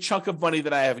the big chunk of money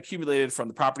that I have accumulated from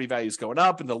the property values going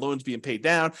up and the loans being paid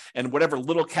down and whatever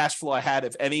little cash flow I had,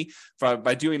 if any,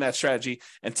 by doing that strategy,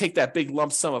 and take that big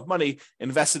lump sum of money,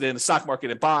 invest it in the stock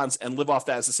market and bonds, and live off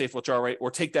that as a safe withdrawal rate,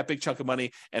 or take that big chunk of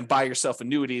money and buy yourself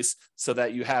annuities so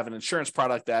that you have an insurance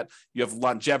product that you have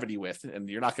longevity with, and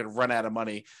you're not going to run out of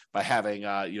money by having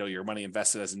your money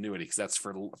invested as annuity, because that's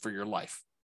for your life,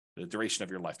 the duration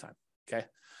of your lifetime. Okay.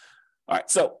 All right.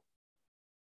 So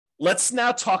let's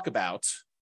now talk about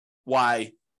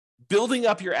why building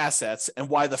up your assets and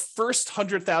why the first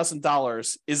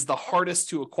 $100,000 is the hardest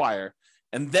to acquire.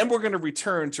 And then we're going to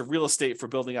return to real estate for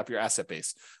building up your asset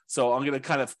base. So I'm going to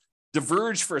kind of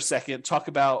diverge for a second, talk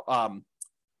about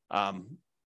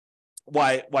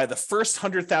why the first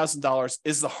 $100,000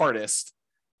 is the hardest.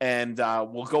 And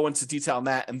we'll go into detail on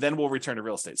that, and then we'll return to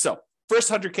real estate. So first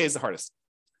 100K is the hardest.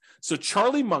 So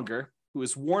Charlie Munger, who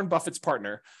is Warren Buffett's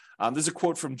partner, this is a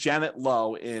quote from Janet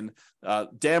Lowe in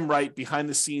Damn Right, Behind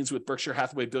the Scenes with Berkshire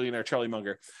Hathaway billionaire Charlie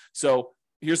Munger. So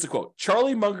here's the quote.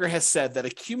 Charlie Munger has said that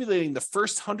accumulating the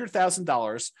first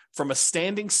 $100,000 from a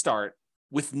standing start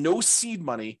with no seed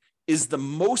money is the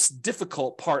most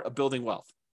difficult part of building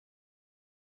wealth.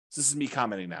 So this is me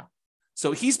commenting now.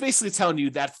 So he's basically telling you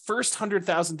that first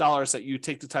 $100,000 that you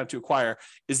take the time to acquire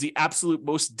is the absolute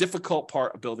most difficult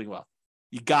part of building wealth.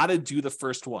 You got to do the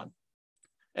first one.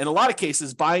 In a lot of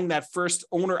cases, buying that first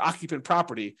owner-occupant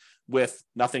property with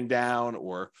nothing down,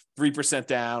 or 3%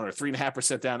 down, or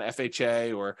 3.5% down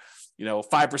FHA, or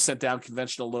 5% down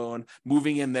conventional loan,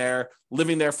 moving in there,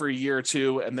 living there for a year or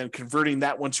two, and then converting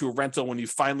that one to a rental when you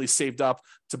finally saved up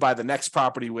to buy the next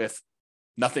property with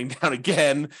nothing down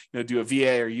again, do a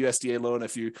VA or USDA loan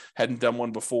if you hadn't done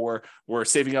one before, or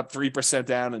saving up 3%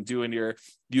 down and doing your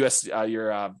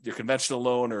your conventional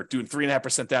loan, or doing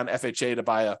 3.5% down FHA to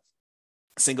buy a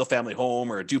single family home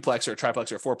or a duplex or a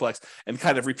triplex or a fourplex, and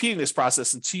kind of repeating this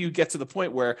process until you get to the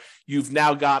point where you've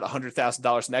now got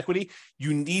 $100,000 in equity.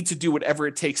 You need to do whatever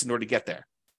it takes in order to get there.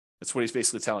 That's what he's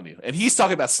basically telling you. And he's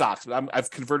talking about stocks, but I've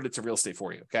converted it to real estate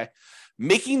for you. Okay. I'm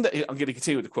going to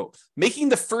continue with the quote. Making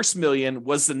the first million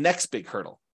was the next big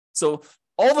hurdle. So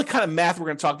all the kind of math we're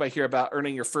going to talk about here about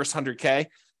earning your first 100K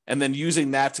and then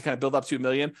using that to kind of build up to $1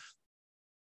 million,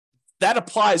 that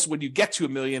applies when you get to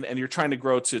 $1 million and you're trying to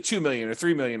grow to 2 million or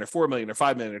 3 million or 4 million or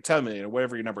 5 million or 10 million or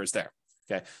whatever your number is there.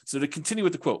 Okay. So to continue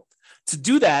with the quote, to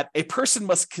do that, a person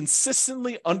must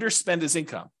consistently underspend his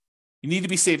income. You need to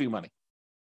be saving money.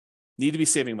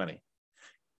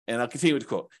 And I'll continue with the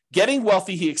quote. Getting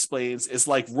wealthy, he explains, is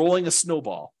like rolling a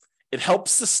snowball. It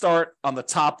helps to start on the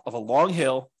top of a long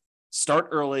hill, start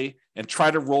early, and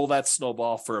try to roll that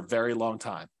snowball for a very long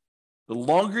time. The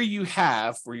longer you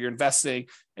have where you're investing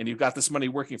and you've got this money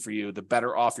working for you, the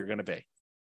better off you're going to be.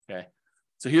 Okay.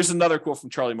 So here's another quote from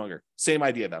Charlie Munger. Same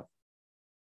idea though.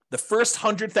 The first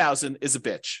 100,000 is a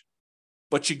bitch,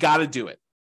 but you got to do it.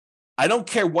 I don't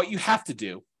care what you have to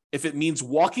do. If it means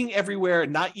walking everywhere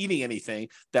and not eating anything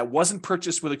that wasn't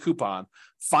purchased with a coupon,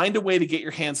 find a way to get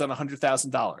your hands on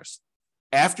 $100,000.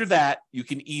 After that, you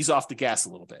can ease off the gas a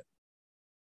little bit.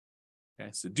 Okay.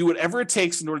 So do whatever it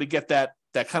takes in order to get that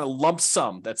kind of lump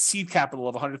sum, that seed capital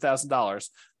of $100,000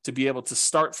 to be able to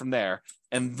start from there.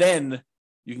 And then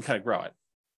you can kind of grow it.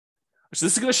 So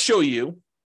this is going to show you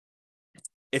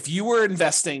if you were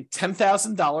investing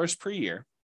 $10,000 per year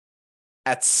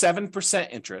at 7%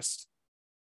 interest,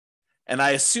 and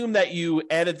I assume that you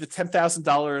added the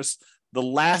 $10,000 the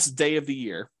last day of the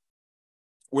year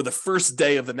or the first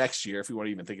day of the next year, if you want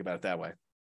to even think about it that way.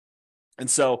 And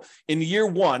so in year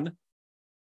one,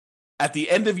 at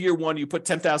the end of year one, you put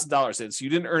 $10,000 in. So you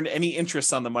didn't earn any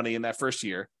interest on the money in that first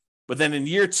year. But then in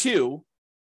year two,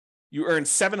 you earned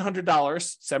 $700,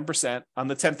 7% on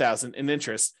the $10,000 in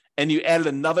interest, and you added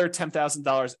another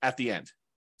 $10,000 at the end.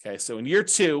 Okay, so in year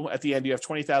two, at the end, you have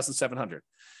 $20,700.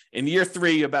 In year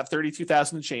three, you have about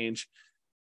 $32,000 and change.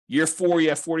 Year four, you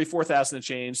have $44,000 and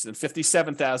change, then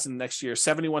 $57,000 next year,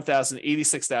 $71,000,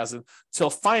 $86,000, till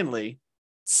finally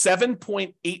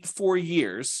 7.84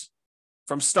 years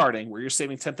from starting, where you're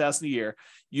saving $10,000 a year,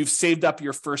 you've saved up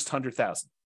your first $100,000.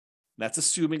 That's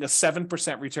assuming a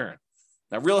 7% return.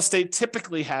 Now, real estate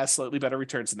typically has slightly better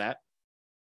returns than that.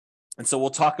 And so we'll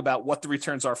talk about what the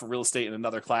returns are for real estate in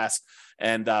another class,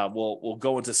 and we'll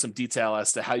go into some detail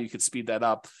as to how you could speed that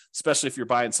up, especially if you're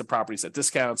buying some properties at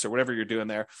discounts or whatever you're doing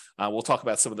there. We'll talk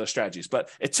about some of those strategies. But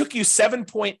it took you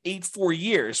 7.84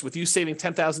 years with you saving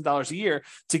 $10,000 a year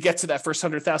to get to that first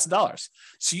 $100,000.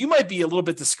 So you might be a little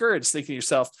bit discouraged, thinking to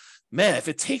yourself, man, if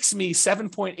it takes me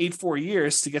 7.84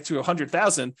 years to get to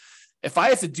 100,000, if I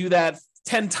have to do that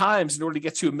 10 times in order to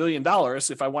get to $1 million,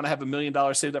 if I want to have $1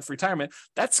 million saved up for retirement,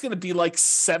 that's going to be like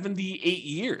 78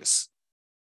 years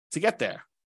to get there.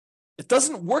 It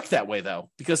doesn't work that way, though,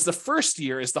 because the first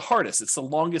year is the hardest. It's the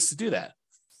longest to do that.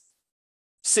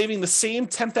 Saving the same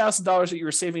 $10,000 that you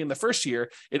were saving in the first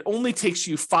year, it only takes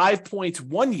you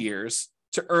 5.1 years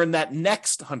to earn that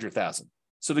next $100,000.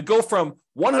 So to go from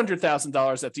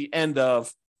 $100,000 at the end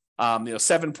of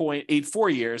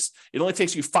 7.84 years, it only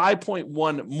takes you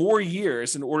 5.1 more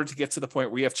years in order to get to the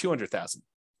point where you have 200,000.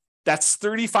 That's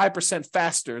 35%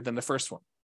 faster than the first one.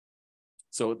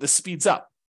 So this speeds up.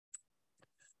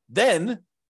 Then,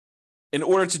 in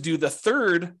order to do the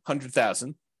third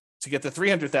 100,000, to get the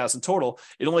 300,000 total,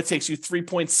 it only takes you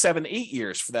 3.78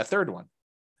 years for that third one.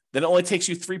 Then it only takes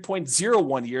you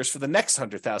 3.01 years for the next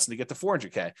 100,000 to get to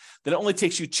 400K. Then it only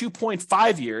takes you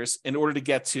 2.5 years in order to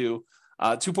get to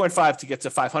 2.5 to get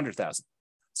to 500,000.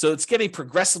 So it's getting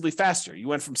progressively faster. You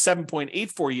went from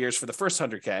 7.84 years for the first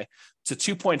 100K to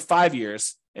 2.5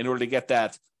 years in order to get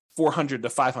that 400 to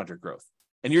 500 growth.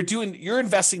 And you're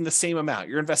investing the same amount.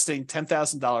 You're investing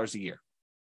 $10,000 a year.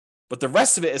 But the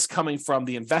rest of it is coming from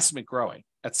the investment growing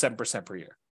at 7% per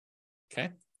year. Okay.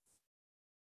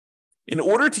 In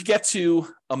order to get to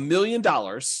 $1 million,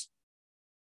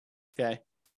 okay,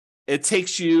 it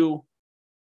takes you,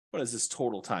 what is this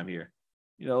total time here?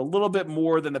 A little bit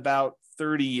more than about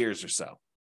 30 years or so.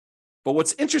 But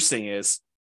what's interesting is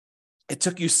it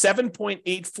took you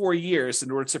 7.84 years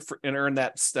in order to earn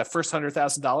that first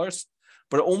 $100,000,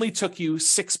 but it only took you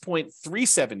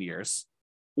 6.37 years,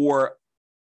 or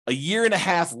a year and a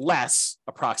half less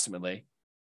approximately,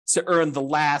 to earn the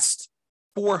last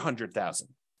 400,000.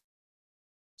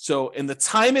 So in the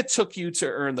time it took you to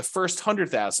earn the first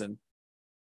 100,000,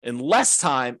 in less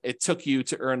time it took you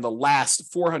to earn the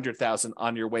last 400,000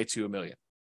 on your way to $1 million.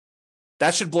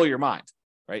 That should blow your mind,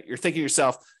 right? You're thinking to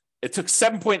yourself, it took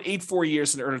 7.84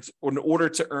 years in order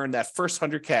to earn that first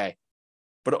 100K,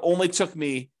 but it only took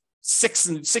me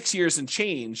six years and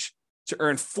change to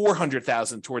earn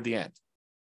 400,000 toward the end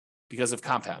because of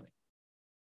compounding.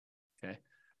 Okay.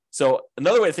 So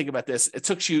another way to think about this, it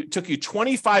took you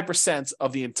 25%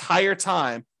 of the entire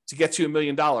time to get to $1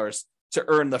 million to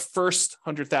earn the first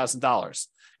 $100,000.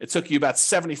 It took you about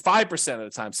 75% of the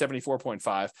time,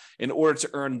 74.5, in order to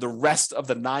earn the rest of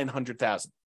the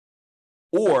 900,000.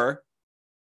 Or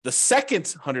the second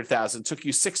 100,000 took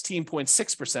you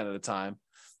 16.6% of the time.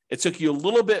 It took you a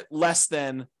little bit less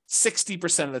than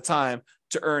 60% of the time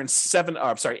to earn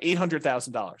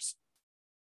 $800,000,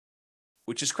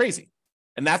 which is crazy.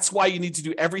 And that's why you need to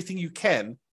do everything you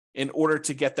can in order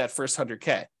to get that first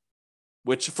 100K,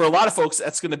 which for a lot of folks,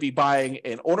 that's going to be buying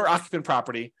an owner-occupant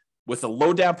property with a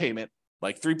low down payment,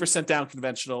 like 3% down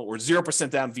conventional or 0%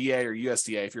 down VA or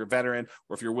USDA if you're a veteran,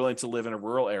 or if you're willing to live in a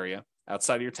rural area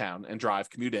outside of your town and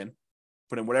commute in,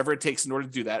 put in whatever it takes in order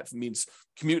to do that. If it means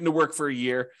commuting to work for a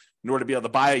year in order to be able to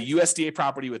buy a USDA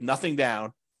property with nothing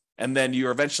down, and then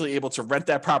you're eventually able to rent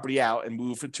that property out and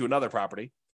move to another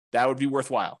property, that would be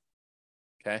worthwhile.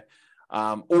 Okay.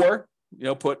 Or,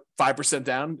 put 5%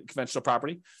 down conventional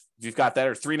property. If you've got that,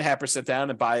 or 3.5%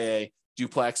 down and buy a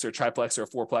duplex or a triplex or a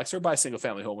fourplex, or buy a single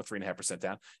family home with 3.5%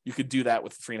 down. You could do that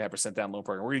with the 3.5% down loan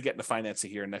program. We're going to get into financing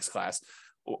here in next class.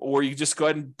 Or you just go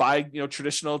ahead and buy,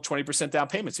 traditional 20% down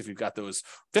payments if you've got those,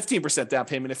 15% down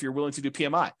payment if you're willing to do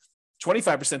PMI,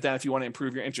 25% down if you want to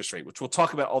improve your interest rate, which we'll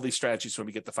talk about all these strategies when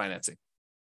we get to financing.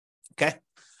 Okay.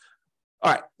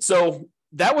 All right. So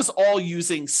that was all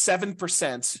using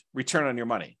 7% return on your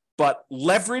money, but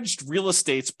leveraged real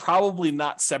estate's probably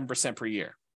not 7% per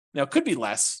year. Now it could be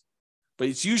less, but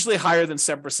it's usually higher than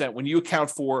 7% when you account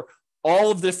for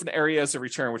all of the different areas of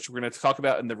return, which we're going to talk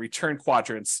about in the return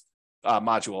quadrants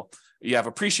module. You have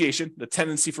appreciation, the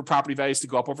tendency for property values to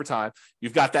go up over time.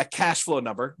 You've got that cash flow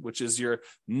number, which is your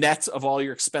net of all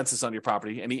your expenses on your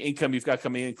property, any income you've got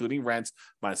coming in, including rent,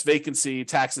 minus vacancy,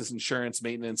 taxes, insurance,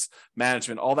 maintenance,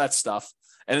 management, all that stuff.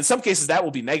 And in some cases, that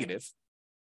will be negative,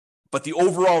 but the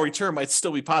overall return might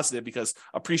still be positive because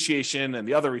appreciation and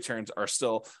the other returns are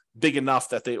still big enough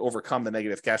that they overcome the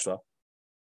negative cash flow.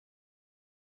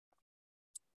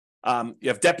 You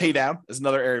have debt pay down is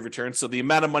another area of return. So the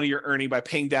amount of money you're earning by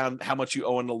paying down how much you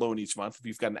owe on the loan each month, if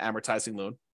you've got an amortizing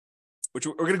loan. which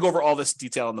we're going to go over all this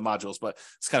detail in the modules, but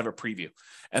it's kind of a preview.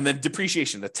 And then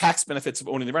depreciation, the tax benefits of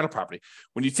owning the rental property.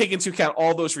 When you take into account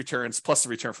all those returns, plus the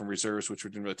return from reserves, which we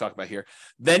didn't really talk about here,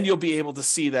 then you'll be able to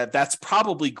see that that's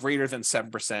probably greater than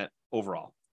 7%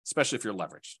 overall, especially if you're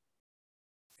leveraged.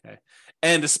 Okay.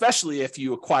 And especially if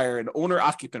you acquire an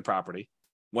owner-occupant property,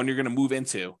 one you're going to move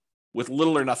into with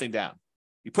little or nothing down.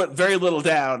 You put very little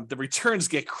down, the returns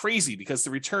get crazy because the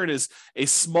return is a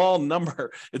small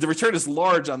number. The return is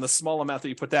large on the small amount that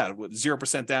you put down, with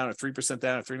 0% down or 3%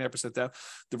 down or 3.5% down.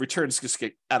 The returns just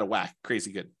get out of whack,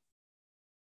 crazy good.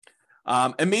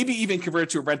 And maybe even convert it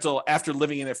to a rental after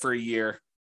living in it for a year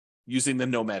using the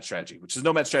nomad strategy, which is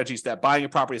nomad strategy is that buying a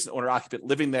property as an owner occupant,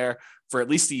 living there for at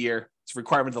least a year. It's a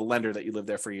requirement of the lender that you live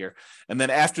there for a year. And then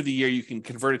after the year, you can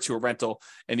convert it to a rental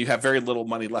and you have very little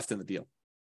money left in the deal.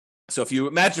 So if you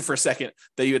imagine for a second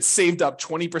that you had saved up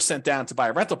 20% down to buy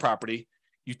a rental property,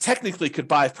 you technically could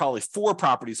buy probably 4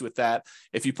 properties with that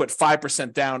if you put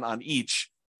 5% down on each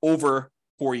over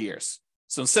 4 years.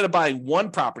 So instead of buying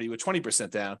 1 property with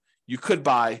 20% down, you could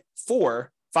buy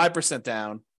 4 5%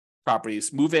 down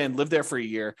properties, move in, live there for a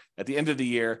year. At the end of the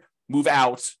year, move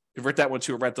out, convert that one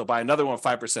to a rental, buy another one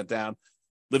 5% down,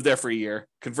 live there for a year,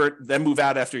 convert, then move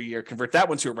out after a year, convert that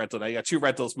one to a rental. Now you got 2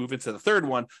 rentals, move into the third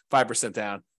one, 5%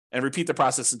 down, and repeat the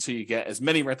process until you get as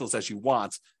many rentals as you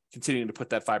want, continuing to put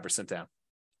that 5% down.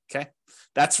 Okay.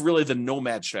 That's really the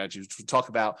nomad strategy, which we talk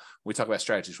about when we talk about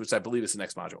strategies, which I believe is the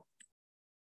next module.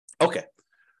 Okay.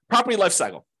 Property life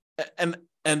cycle. And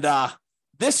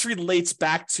this relates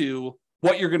back to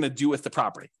what you're going to do with the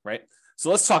property, right? So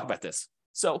let's talk about this.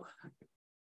 So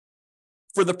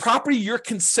for the property you're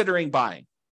considering buying,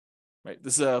 right?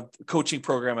 This is a coaching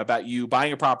program about you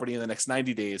buying a property in the next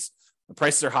 90 days. The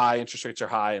prices are high, interest rates are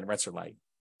high, and rents are light.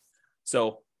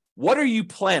 So what are you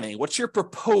planning? What's your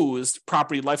proposed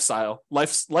property life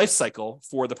cycle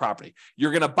for the property?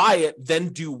 You're going to buy it, then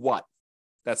do what?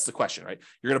 That's the question, right?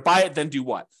 You're going to buy it, then do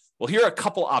what? Well, here are a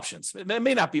couple options. It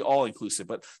may not be all inclusive,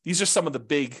 but these are some of the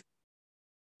big,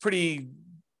 pretty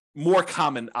more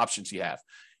common options you have.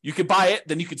 You could buy it,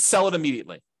 then you could sell it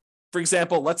immediately. For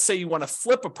example, let's say you want to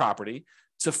flip a property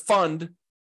to fund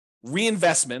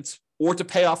reinvestment or to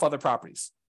pay off other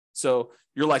properties. So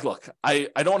you're like, look, I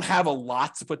don't have a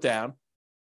lot to put down,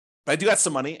 but I do got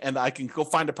some money and I can go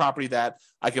find a property that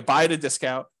I could buy at a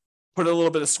discount, put a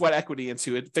little bit of sweat equity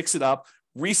into it, fix it up,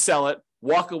 resell it,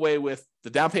 walk away with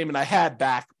the down payment I had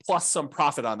back, plus some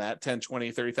profit on that, $10,000,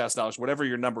 $20,000, $30,000, whatever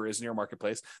your number is in your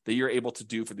marketplace that you're able to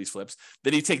do for these flips.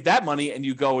 Then you take that money and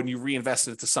you go and you reinvest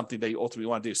it into something that you ultimately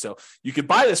want to do. So you could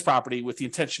buy this property with the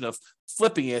intention of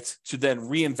flipping it to then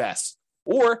reinvest.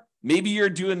 Or maybe you're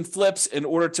doing flips in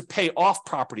order to pay off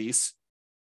properties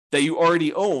that you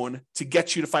already own to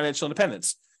get you to financial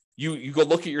independence. You go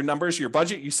look at your numbers, your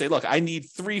budget, you say, look, I need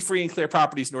 3 free and clear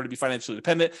properties in order to be financially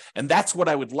independent. And that's what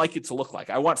I would like it to look like.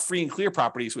 I want free and clear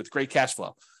properties with great cash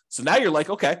flow. So now you're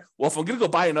like, okay, well, if I'm going to go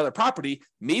buy another property,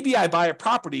 maybe I buy a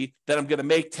property that I'm going to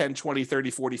make $10,000, $20,000,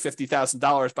 $30,000, $40,000,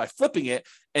 $50,000 by flipping it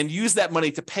and use that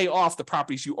money to pay off the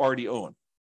properties you already own.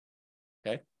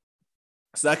 Okay.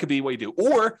 So that could be what you do.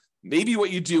 Or maybe what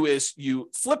you do is you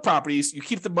flip properties, you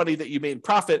keep the money that you made in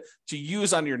profit to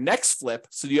use on your next flip.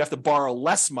 So you have to borrow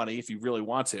less money if you really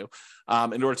want to.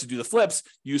 In order to do the flips,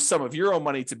 use some of your own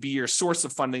money to be your source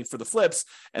of funding for the flips.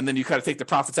 And then you kind of take the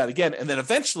profits out again. And then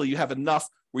eventually you have enough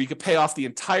where you can pay off the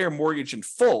entire mortgage in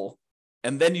full.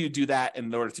 And then you do that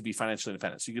in order to be financially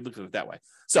independent. So you could look at it that way.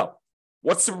 So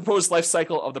what's the proposed life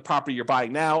cycle of the property you're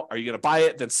buying now? Are you going to buy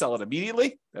it, then sell it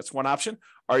immediately? That's one option.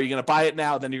 Are you going to buy it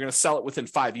now, then you're going to sell it within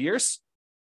 5 years?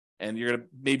 And you're going to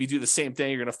maybe do the same thing.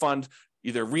 You're going to fund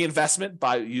either reinvestment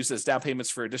by use as down payments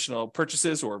for additional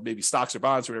purchases, or maybe stocks or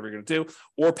bonds, whatever you're going to do,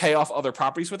 or pay off other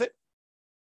properties with it.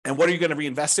 And what are you going to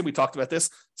reinvest in? We talked about this: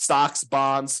 stocks,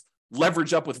 bonds,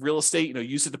 leverage up with real estate,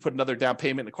 use it to put another down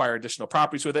payment and acquire additional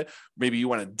properties with it. Maybe you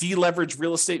want to deleverage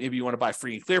real estate. Maybe you want to buy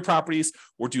free and clear properties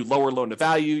or do lower loan to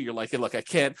value. You're like, hey, look, I'm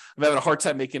having a hard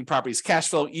time making properties cash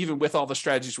flow, even with all the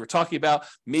strategies we're talking about.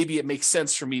 Maybe it makes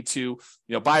sense for me to,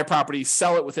 buy a property,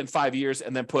 sell it within 5 years,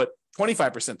 and then put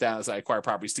 25% down as I acquire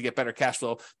properties to get better cash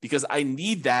flow, because I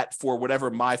need that for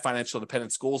whatever my financial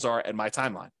independence goals are and my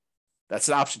timeline. That's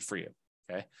an option for you.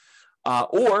 Okay.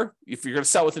 Or if you're going to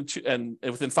sell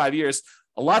within 5 years,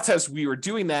 a lot of times we were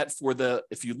doing that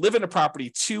if you live in a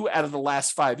property 2 out of the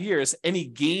last 5 years, any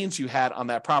gains you had on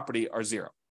that property are zero.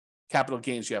 Capital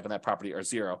gains you have on that property are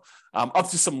zero, up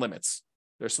to some limits.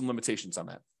 There's some limitations on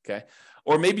that. Okay.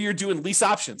 Or maybe you're doing lease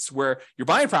options where you're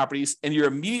buying properties and you're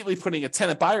immediately putting a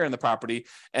tenant buyer in the property,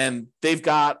 and they've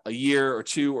got a year or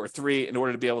 2 or 3 in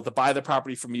order to be able to buy the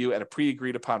property from you at a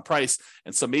pre-agreed upon price.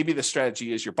 And so maybe the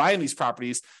strategy is you're buying these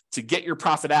properties to get your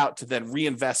profit out to then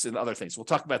reinvest in other things. We'll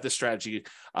talk about this strategy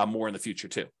more in the future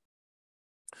too.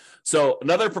 So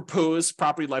another proposed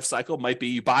property life cycle might be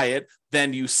you buy it,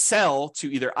 then you sell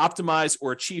to either optimize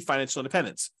or achieve financial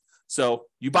independence. So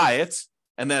you buy it,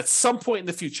 and then at some point in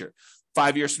the future,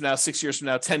 5 years from now, 6 years from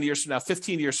now, 10 years from now,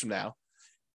 15 years from now,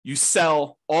 you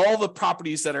sell all the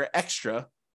properties that are extra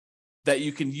that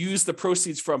you can use the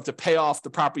proceeds from to pay off the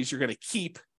properties you're going to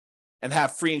keep and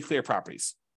have free and clear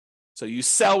properties. So you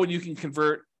sell when you can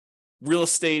convert real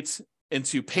estate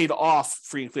into paid off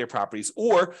free and clear properties.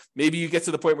 Or maybe you get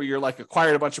to the point where you're like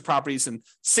acquired a bunch of properties and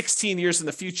 16 years in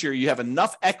the future, you have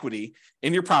enough equity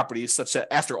in your properties such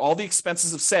that after all the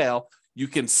expenses of sale, you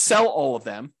can sell all of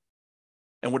them.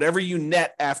 And whatever you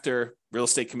net after real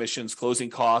estate commissions, closing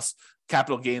costs,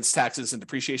 capital gains taxes, and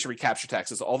depreciation recapture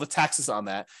taxes, all the taxes on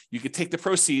that, you could take the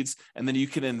proceeds and then you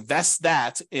can invest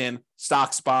that in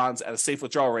stocks, bonds at a safe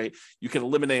withdrawal rate. You can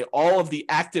eliminate all of the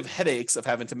active headaches of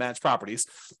having to manage properties,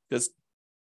 because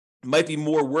it might be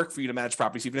more work for you to manage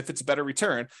properties, even if it's a better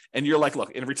return. And you're like,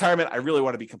 look, in retirement, I really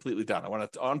want to be completely done. I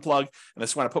want to unplug and I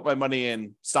just want to put my money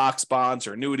in stocks, bonds,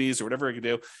 or annuities or whatever I can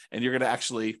do. And you're going to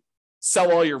actually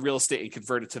sell all your real estate and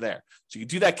convert it to there. So you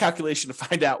can do that calculation to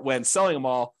find out when selling them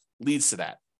all leads to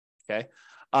that. Okay.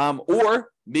 Or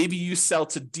maybe you sell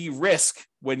to de-risk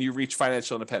when you reach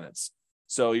financial independence.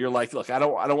 So you're like, look, I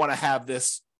don't want to have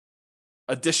this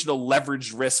additional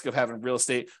leveraged risk of having real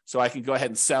estate, so I can go ahead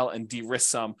and sell and de-risk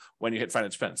some when you hit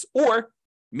financial independence. Or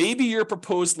maybe your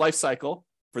proposed life cycle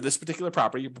for this particular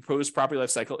property, your proposed property life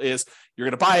cycle is you're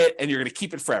going to buy it and you're going to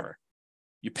keep it forever.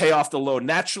 You pay off the loan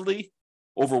naturally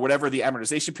over whatever the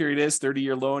amortization period is,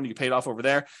 30-year loan, you pay it off over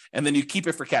there, and then you keep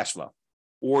it for cash flow.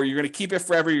 Or you're going to keep it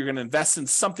forever, you're going to invest in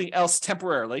something else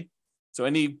temporarily. So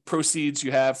any proceeds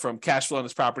you have from cash flow on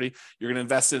this property, you're going to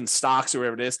invest in stocks or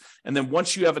whatever it is. And then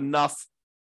once you have enough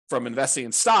from investing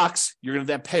in stocks, you're going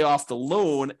to then pay off the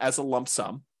loan as a lump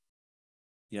sum.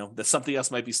 You know, that something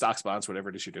else might be stocks, bonds, whatever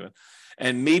it is you're doing.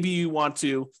 And maybe you want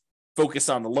to focus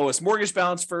on the lowest mortgage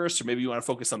balance first, or maybe you want to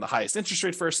focus on the highest interest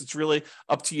rate first. It's really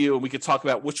up to you. And we could talk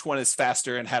about which one is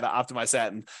faster and how to optimize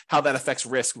that and how that affects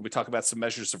risk when we talk about some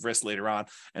measures of risk later on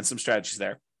and some strategies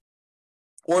there.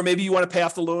 Or maybe you want to pay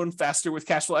off the loan faster with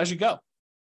cash flow as you go.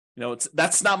 You know,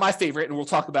 that's not my favorite, and we'll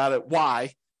talk about it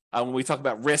why when we talk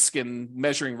about risk and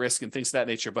measuring risk and things of that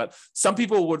nature. But some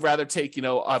people would rather take, you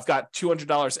know, I've got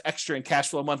 $200 extra in cash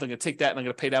flow a month. I'm going to take that and I'm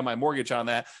going to pay down my mortgage on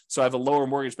that. So I have a lower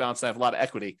mortgage balance and I have a lot of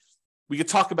equity. We could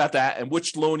talk about that and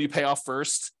which loan you pay off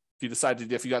first. If you decide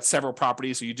to, if you got several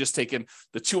properties, or you just taking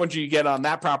the 200 you get on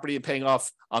that property and paying off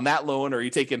on that loan, or are you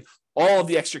taking all of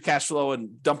the extra cash flow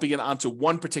and dumping it onto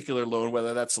one particular loan,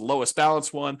 whether that's the lowest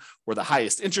balance one or the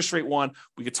highest interest rate one.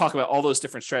 We could talk about all those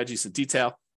different strategies in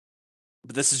detail.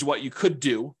 But this is what you could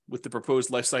do with the proposed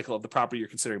life cycle of the property you're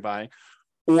considering buying.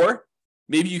 Or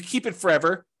maybe you keep it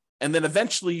forever, and then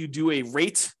eventually you do a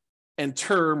rate and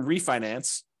term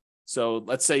refinance. So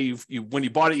let's say when you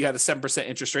bought it, you had a 7%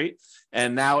 interest rate,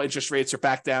 and now interest rates are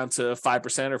back down to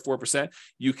 5% or 4%.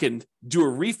 You can do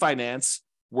a refinance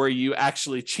where you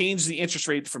actually change the interest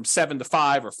rate from 7 to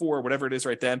 5 or 4, whatever it is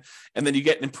right then, and then you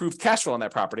get an improved cash flow on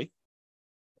that property.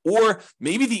 Or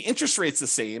maybe the interest rate's the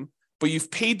same, but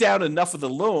you've paid down enough of the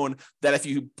loan that if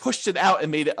you pushed it out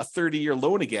and made it a 30-year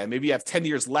loan again, maybe you have 10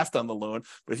 years left on the loan,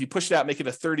 but if you push it out, make it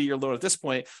a 30-year loan at this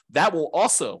point, that will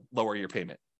also lower your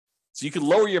payment. So you can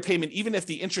lower your payment even if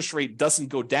the interest rate doesn't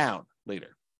go down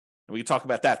later. And we can talk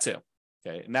about that too.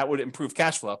 Okay. And that would improve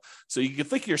cash flow. So you can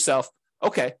think to yourself,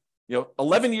 okay,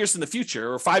 11 years in the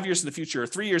future, or 5 years in the future, or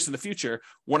 3 years in the future,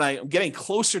 when I'm getting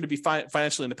closer to be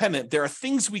financially independent, there are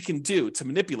things we can do to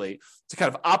manipulate, to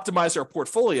kind of optimize our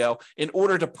portfolio in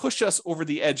order to push us over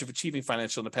the edge of achieving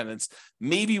financial independence.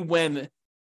 Maybe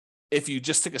if you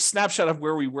just took a snapshot of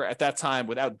where we were at that time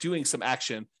without doing some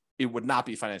action, it would not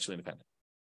be financially independent.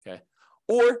 Okay.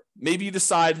 Or maybe you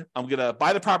decide, I'm going to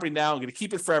buy the property now, I'm going to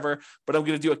keep it forever, but I'm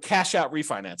going to do a cash out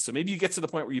refinance. So maybe you get to the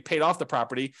point where you paid off the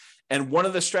property, and one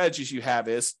of the strategies you have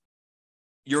is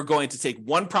you're going to take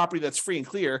one property that's free and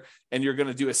clear, and you're going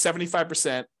to do a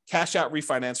 75% cash out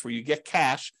refinance where you get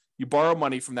cash, you borrow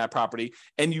money from that property,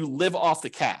 and you live off the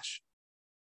cash.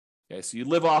 Okay, so you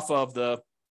live off of the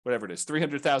whatever it is,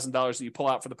 $300,000 that you pull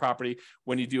out for the property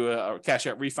when you do a cash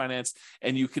out refinance,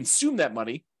 and you consume that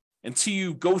money until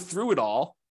you go through it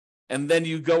all, and then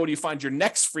you go and you find your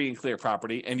next free and clear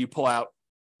property, and you pull out,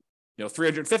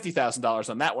 $350,000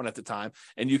 on that one at the time,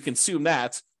 and you consume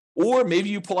that, Or maybe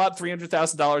you pull out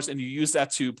 $300,000 and you use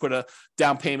that to put a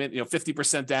down payment,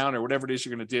 50% down or whatever it is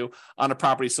you're going to do on a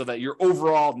property so that your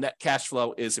overall net cash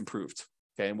flow is improved.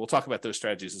 Okay. And we'll talk about those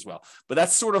strategies as well. But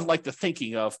that's sort of like the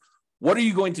thinking of what are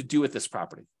you going to do with this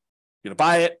property? You're going to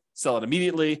buy it, sell it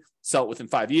immediately, sell it within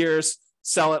 5 years,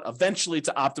 sell it eventually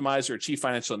to optimize or achieve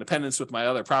financial independence with my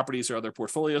other properties or other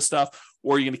portfolio stuff,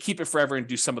 or you're going to keep it forever and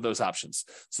do some of those options.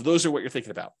 So those are what you're thinking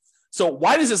about. So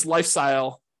why does this life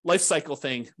cycle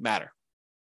thing matter?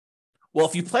 Well,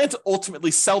 if you plan to ultimately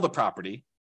sell the property,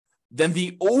 then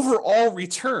the overall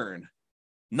return,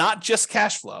 not just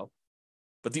cash flow,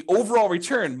 but the overall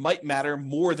return might matter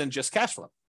more than just cash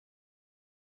flow.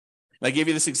 And I gave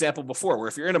you this example before, where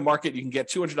if you're in a market, you can get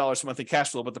 $200 a month in cash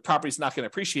flow, but the property's not going to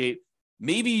appreciate.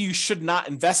 Maybe you should not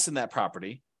invest in that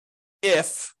property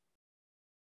if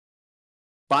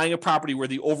buying a property where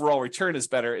the overall return is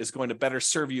better is going to better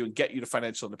serve you and get you to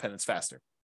financial independence faster.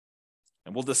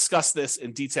 And we'll discuss this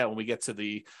in detail when we get to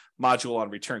the module on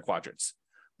return quadrants.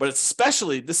 But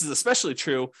this is especially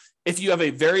true if you have a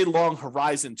very long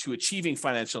horizon to achieving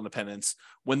financial independence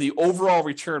when the overall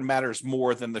return matters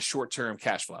more than the short-term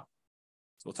cash flow.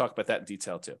 So we'll talk about that in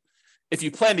detail too. If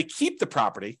you plan to keep the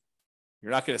property,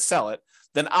 you're not going to sell it,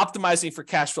 then optimizing for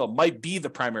cash flow might be the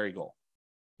primary goal.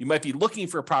 You might be looking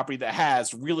for a property that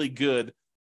has really good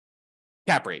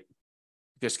cap rate,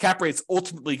 because cap rate's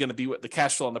ultimately going to be what the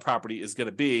cash flow on the property is going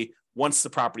to be once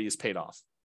the property is paid off.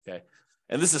 Okay.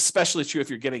 And this is especially true if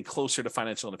you're getting closer to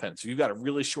financial independence. If you've got a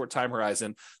really short time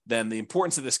horizon, then the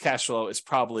importance of this cash flow is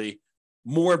probably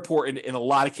more important in a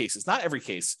lot of cases, not every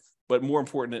case, but more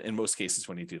important in most cases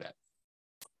when you do that.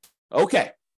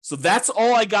 Okay. So that's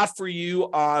all I got for you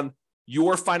on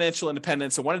your financial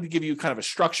independence. I wanted to give you kind of a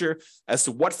structure as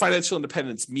to what financial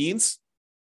independence means,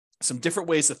 some different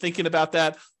ways of thinking about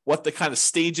that, what the kind of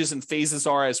stages and phases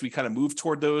are as we kind of move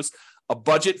toward those, a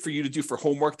budget for you to do for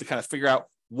homework to kind of figure out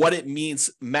what it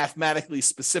means mathematically,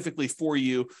 specifically for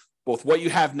you, both what you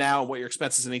have now and what your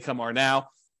expenses and income are now,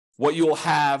 what you will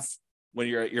have when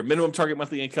you're at your minimum target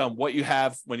monthly income, what you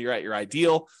have when you're at your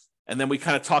ideal. And then we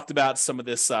kind of talked about some of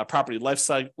this property life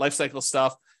cycle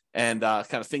stuff and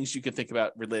kind of things you can think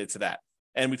about related to that.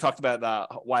 And we talked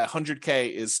about why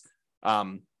 100K is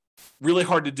really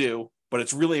hard to do, but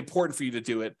it's really important for you to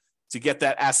do it to get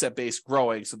that asset base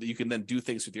growing so that you can then do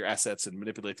things with your assets and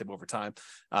manipulate them over time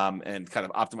and kind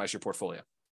of optimize your portfolio.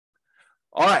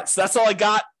 All right, so that's all I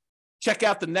got. Check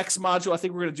out the next module. I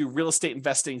think we're going to do real estate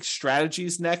investing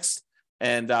strategies next.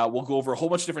 And we'll go over a whole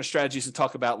bunch of different strategies and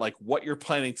talk about like what you're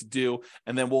planning to do.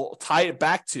 And then we'll tie it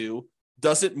back to,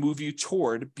 does it move you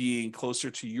toward being closer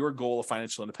to your goal of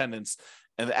financial independence?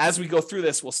 And as we go through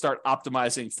this, we'll start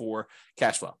optimizing for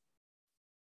cash flow.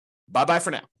 Bye-bye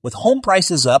for now. With home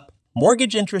prices up,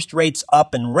 mortgage interest rates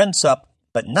up, and rents up,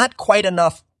 but not quite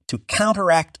enough to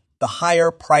counteract the higher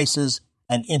prices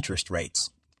and interest rates.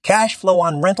 Cash flow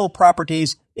on rental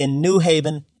properties in New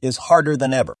Haven is harder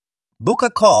than ever. Book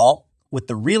a call with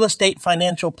the Real Estate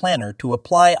Financial Planner to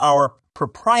apply our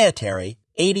proprietary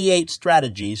 88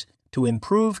 strategies to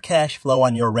improve cash flow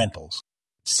on your rentals.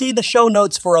 See the show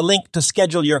notes for a link to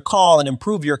schedule your call and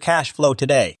improve your cash flow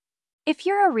today. If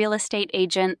you're a real estate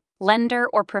agent, lender,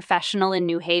 or professional in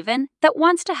New Haven that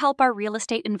wants to help our real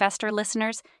estate investor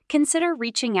listeners, consider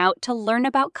reaching out to learn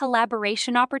about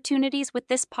collaboration opportunities with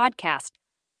this podcast.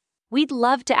 We'd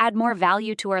love to add more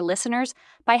value to our listeners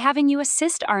by having you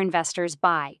assist our investors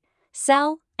buy,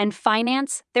 sell, and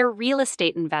finance their real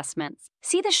estate investments.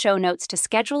 See the show notes to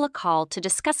schedule a call to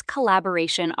discuss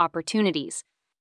collaboration opportunities.